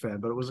U2 fan,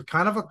 but it was a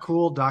kind of a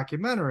cool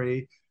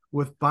documentary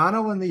with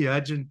Bono and the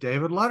Edge and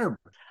David Letterman.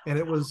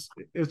 And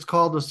it's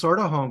called A Sort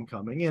of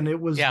Homecoming. And it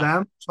was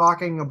them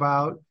talking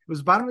about, it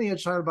was Bono and the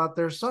Edge talking about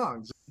their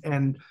songs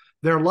and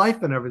their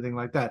life and everything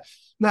like that.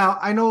 Now,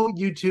 I know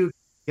U2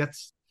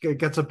 gets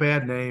a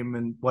bad name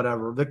and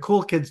whatever. The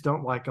cool kids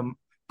don't like them,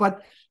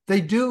 but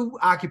they do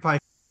occupy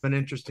an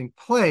interesting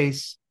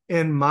place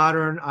in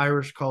modern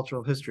Irish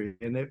cultural history.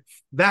 And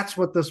that's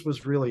what this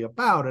was really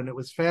about. And it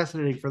was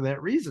fascinating for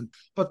that reason.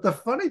 But the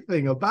funny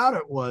thing about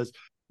it was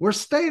we're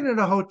staying in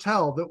a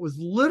hotel that was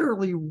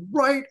literally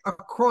right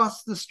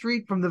across the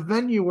street from the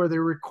venue where they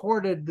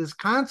recorded this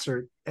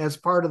concert as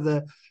part of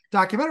the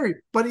documentary.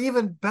 But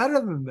even better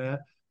than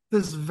that,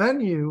 this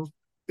venue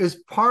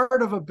is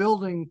part of a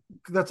building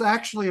that's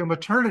actually a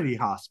maternity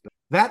hospital.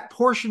 That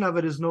portion of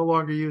it is no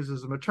longer used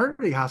as a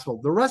maternity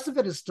hospital. The rest of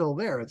it is still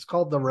there. It's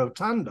called the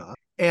Rotunda.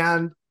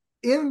 And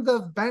in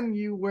the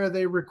venue where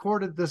they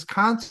recorded this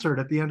concert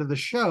at the end of the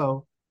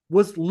show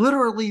was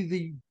literally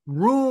the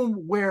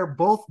room where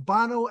both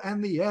Bono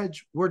and the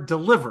Edge were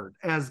delivered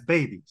as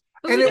babies.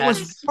 And it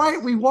was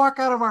right. We walk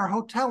out of our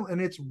hotel and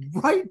it's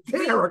right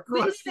there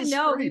across the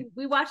street.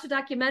 We watched the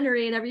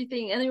documentary and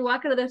everything, and then we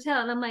walk out of the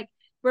hotel, and I'm like,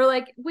 we're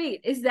like,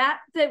 wait, is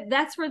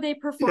that's where they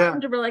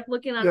performed? And we're like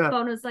looking on the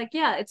phone. It's like,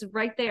 yeah, it's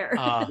right there.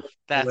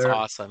 That's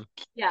awesome.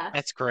 Yeah,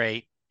 that's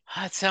great.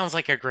 It sounds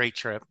like a great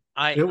trip.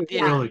 It was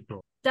really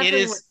cool.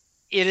 It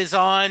is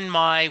on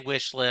my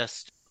wish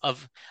list.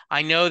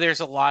 I know there's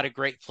a lot of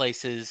great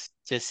places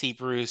to see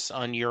Bruce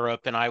on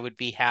Europe, and I would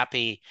be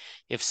happy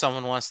if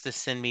someone wants to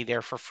send me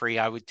there for free.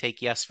 I would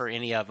take yes for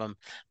any of them.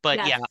 But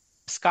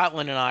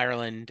Scotland and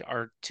Ireland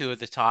are two of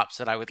the tops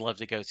that I would love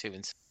to go to.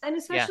 And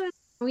especially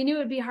we knew it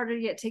would be harder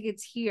to get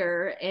tickets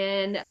here,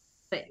 and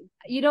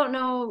you don't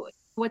know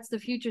what's the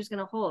future is going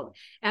to hold.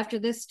 After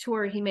this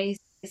tour, he may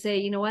say,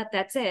 you know what,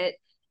 that's it,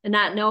 and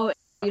not know.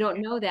 You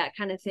don't know that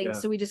kind of thing. Yeah.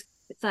 So we just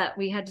thought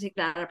we had to take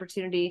that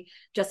opportunity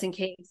just in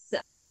case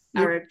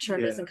our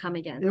turn doesn't come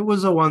again. It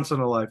was a once in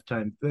a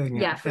lifetime thing.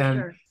 Yeah, for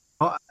sure.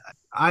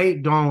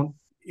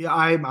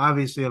 I'm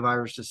obviously of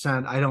Irish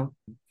descent. I don't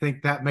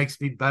think that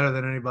makes me better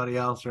than anybody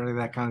else or any of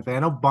that kind of thing.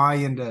 I don't buy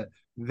into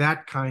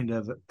that kind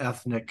of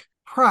ethnic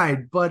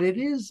pride, but it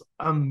is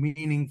a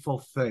meaningful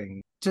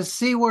thing to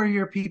see where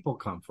your people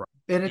come from.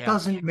 And it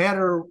doesn't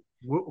matter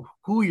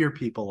who your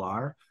people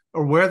are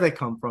or where they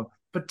come from,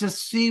 but to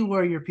see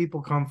where your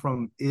people come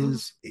from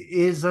is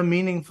a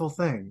meaningful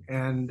thing.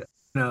 And,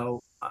 and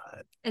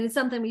it's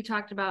something we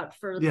talked about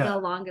for the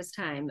longest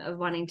time of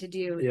wanting to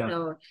do. Yeah.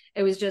 So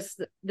it was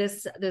just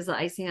there's the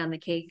icing on the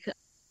cake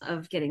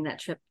of getting that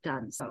trip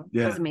done. So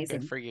it was amazing.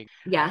 Good for you.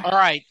 Yeah. All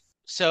right.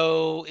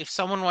 So if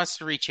someone wants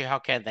to reach you, how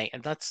can they?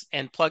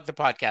 And plug the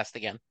podcast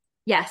again.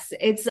 Yes,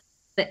 it's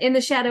in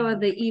the shadow of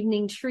the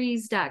evening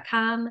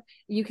trees.com.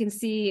 You can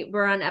see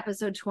we're on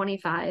episode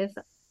 25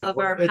 of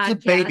our podcast.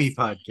 It's a baby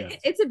podcast.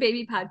 It's a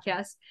baby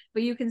podcast,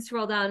 but you can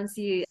scroll down and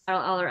see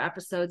all our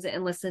episodes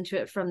and listen to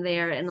it from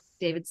there. And like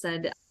David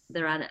said,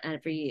 they're on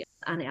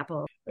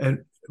Apple.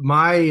 And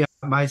my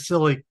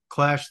silly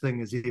Clash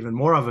thing is even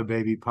more of a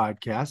baby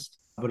podcast,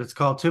 but it's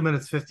called 2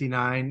 Minutes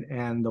 59,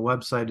 and the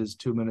website is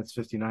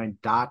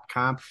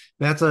 2minutes59.com.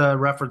 That's a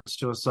reference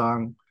to a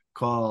song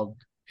called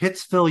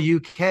Hitsville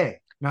UK,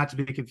 not to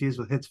be confused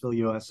with Hitsville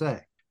USA.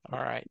 All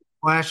right.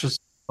 Clash's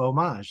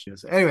homage.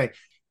 Anyway,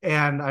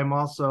 and I'm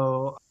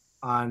also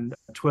on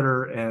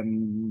Twitter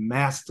and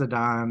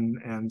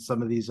Mastodon and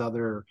some of these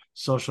other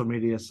social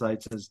media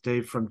sites as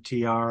Dave from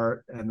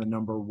TR and the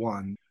number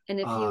 1. And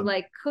if you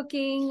like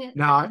cooking.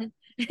 Now,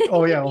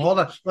 hold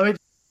on. Let me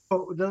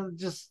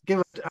just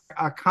give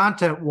a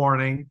content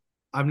warning.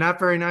 I'm not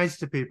very nice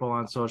to people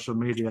on social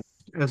media,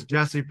 as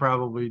Jesse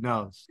probably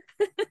knows.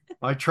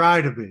 I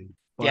try to be.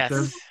 But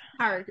yes.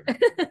 Hard.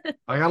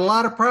 I got a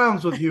lot of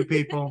problems with you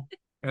people.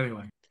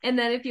 Anyway. And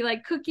then if you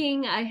like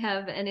cooking, I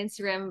have an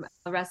Instagram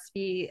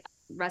recipes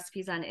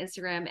on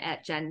Instagram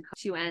at Jenn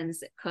 2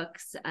 N's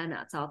Cooks, and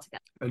that's all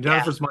together. And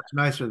Jennifer's much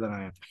nicer than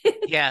I am.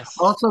 Yes.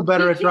 Also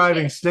better at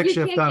driving stick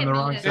shift on the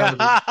wrong side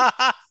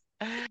of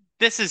it.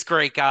 This is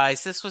great,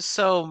 guys. This was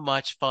so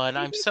much fun.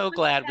 I'm so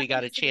glad we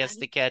got a chance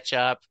to catch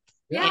up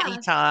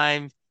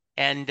anytime.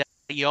 And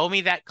you owe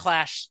me that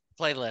Clash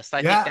playlist. I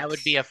think Yes, that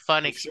would be a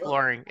fun for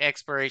sure.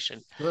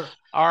 exploration. Sure.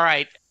 All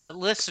right,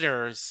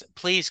 listeners,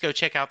 please go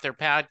check out their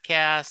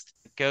podcast.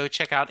 Go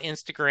check out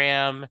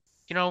Instagram.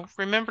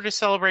 Remember to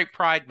celebrate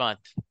Pride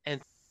Month,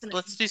 and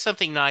let's do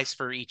something nice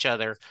for each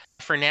other.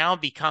 For now,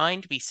 be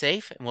kind, be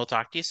safe, and we'll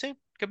talk to you soon.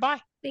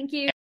 Goodbye. Thank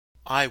you.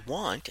 I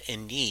want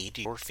and need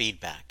your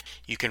feedback.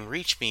 You can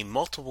reach me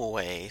multiple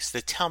ways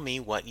to tell me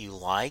what you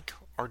like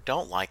or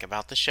don't like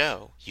about the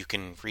show. You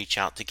can reach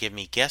out to give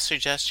me guest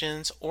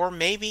suggestions or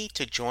maybe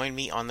to join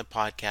me on the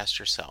podcast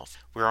yourself.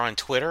 We're on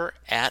Twitter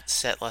at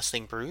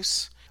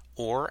SetListingBruce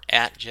or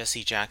at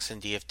Jesse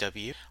Jackson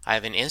DFW. I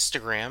have an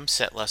Instagram,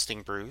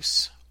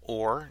 SetListingBruce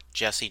or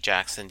Jesse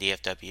Jackson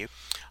DFW.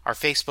 Our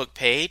Facebook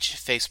page,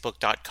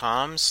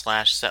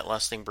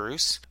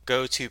 facebook.com/SetListingBruce.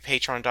 Go to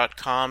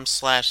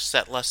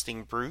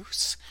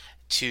patreon.com/SetListingBruce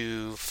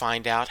to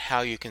find out how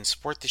you can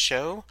support the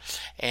show,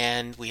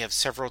 and we have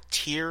several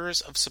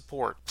tiers of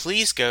support.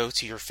 Please go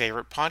to your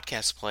favorite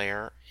podcast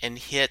player and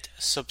hit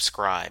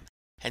subscribe.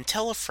 And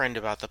tell a friend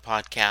about the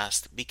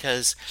podcast,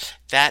 because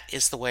that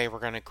is the way we're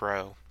going to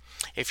grow.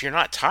 If you're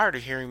not tired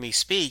of hearing me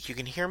speak, you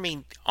can hear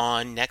me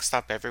on Next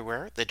Stop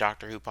Everywhere, the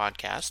Doctor Who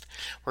podcast,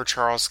 where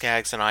Charles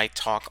Skaggs and I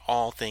talk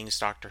all things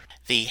Doctor Who.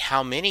 The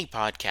How Many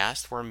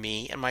podcast, where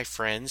me and my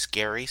friends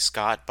Gary,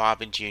 Scott,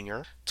 Bob, and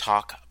Jr.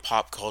 talk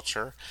pop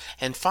culture.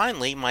 And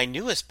finally, my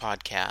newest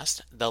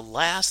podcast, The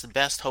Last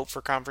Best Hope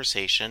for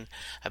Conversation,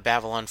 a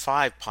Babylon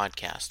 5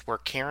 podcast, where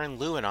Karen,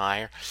 Lou, and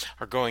I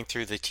are going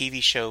through the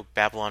TV show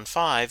Babylon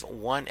 5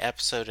 one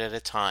episode at a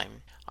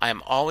time. I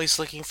am always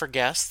looking for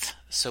guests,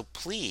 so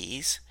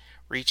please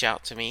reach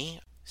out to me,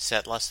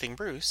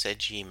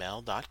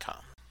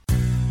 setlistingbruce@gmail.com.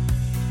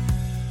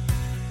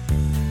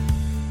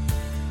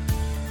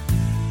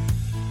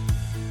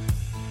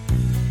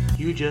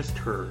 You just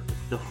heard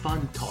the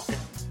fun-talking,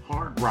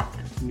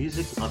 hard-rocking,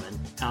 music-loving,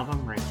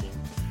 album-ranking,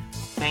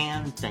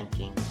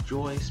 fan-thinking,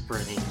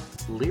 joy-spreading,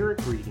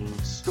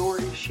 lyric-reading,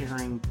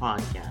 story-sharing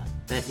podcast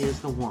that is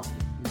the one,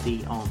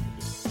 the only,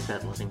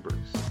 Set Listing Bruce.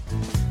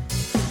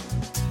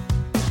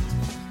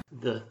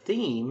 The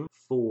theme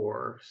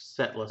for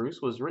Set Listing Bruce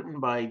was written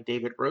by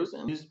David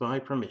Rosen, used by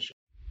permission.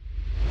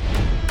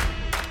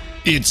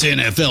 It's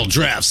NFL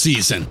draft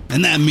season,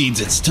 and that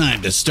means it's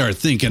time to start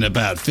thinking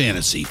about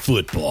fantasy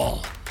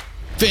football.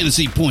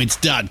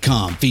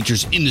 FantasyPoints.com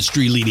features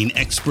industry-leading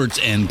experts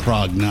and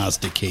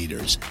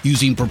prognosticators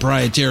using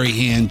proprietary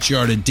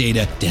hand-charted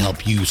data to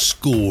help you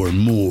score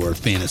more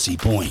fantasy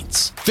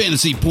points.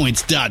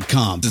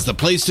 FantasyPoints.com is the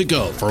place to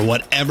go for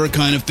whatever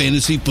kind of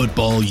fantasy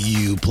football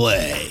you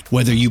play.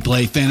 Whether you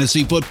play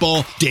fantasy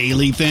football,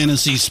 daily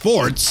fantasy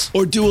sports,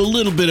 or do a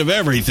little bit of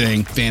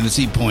everything,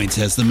 Fantasy Points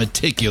has the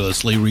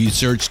meticulously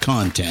researched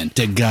content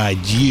to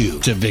guide you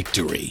to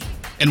victory.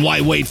 And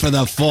why wait for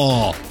the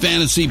fall?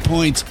 Fantasy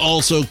Points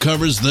also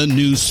covers the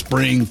new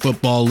spring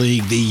football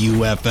league, the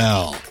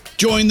UFL.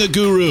 Join the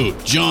guru,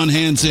 John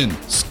Hansen,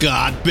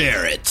 Scott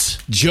Barrett,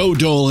 Joe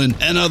Dolan,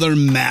 and other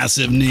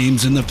massive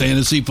names in the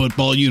fantasy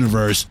football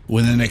universe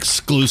with an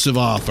exclusive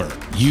offer.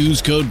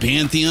 Use code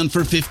Pantheon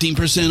for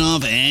 15%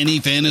 off any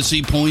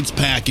Fantasy Points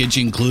package,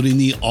 including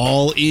the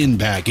all-in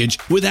package,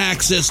 with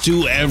access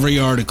to every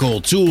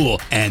article, tool,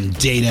 and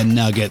data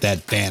nugget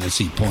that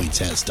Fantasy Points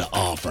has to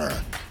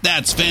offer.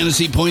 That's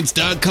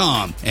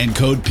FantasyPoints.com and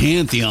code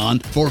Pantheon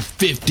for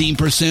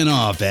 15%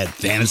 off at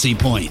Fantasy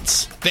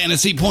Points.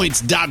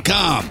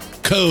 FantasyPoints.com,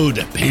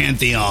 code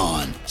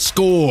Pantheon.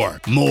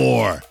 Score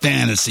more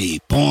fantasy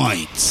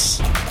points.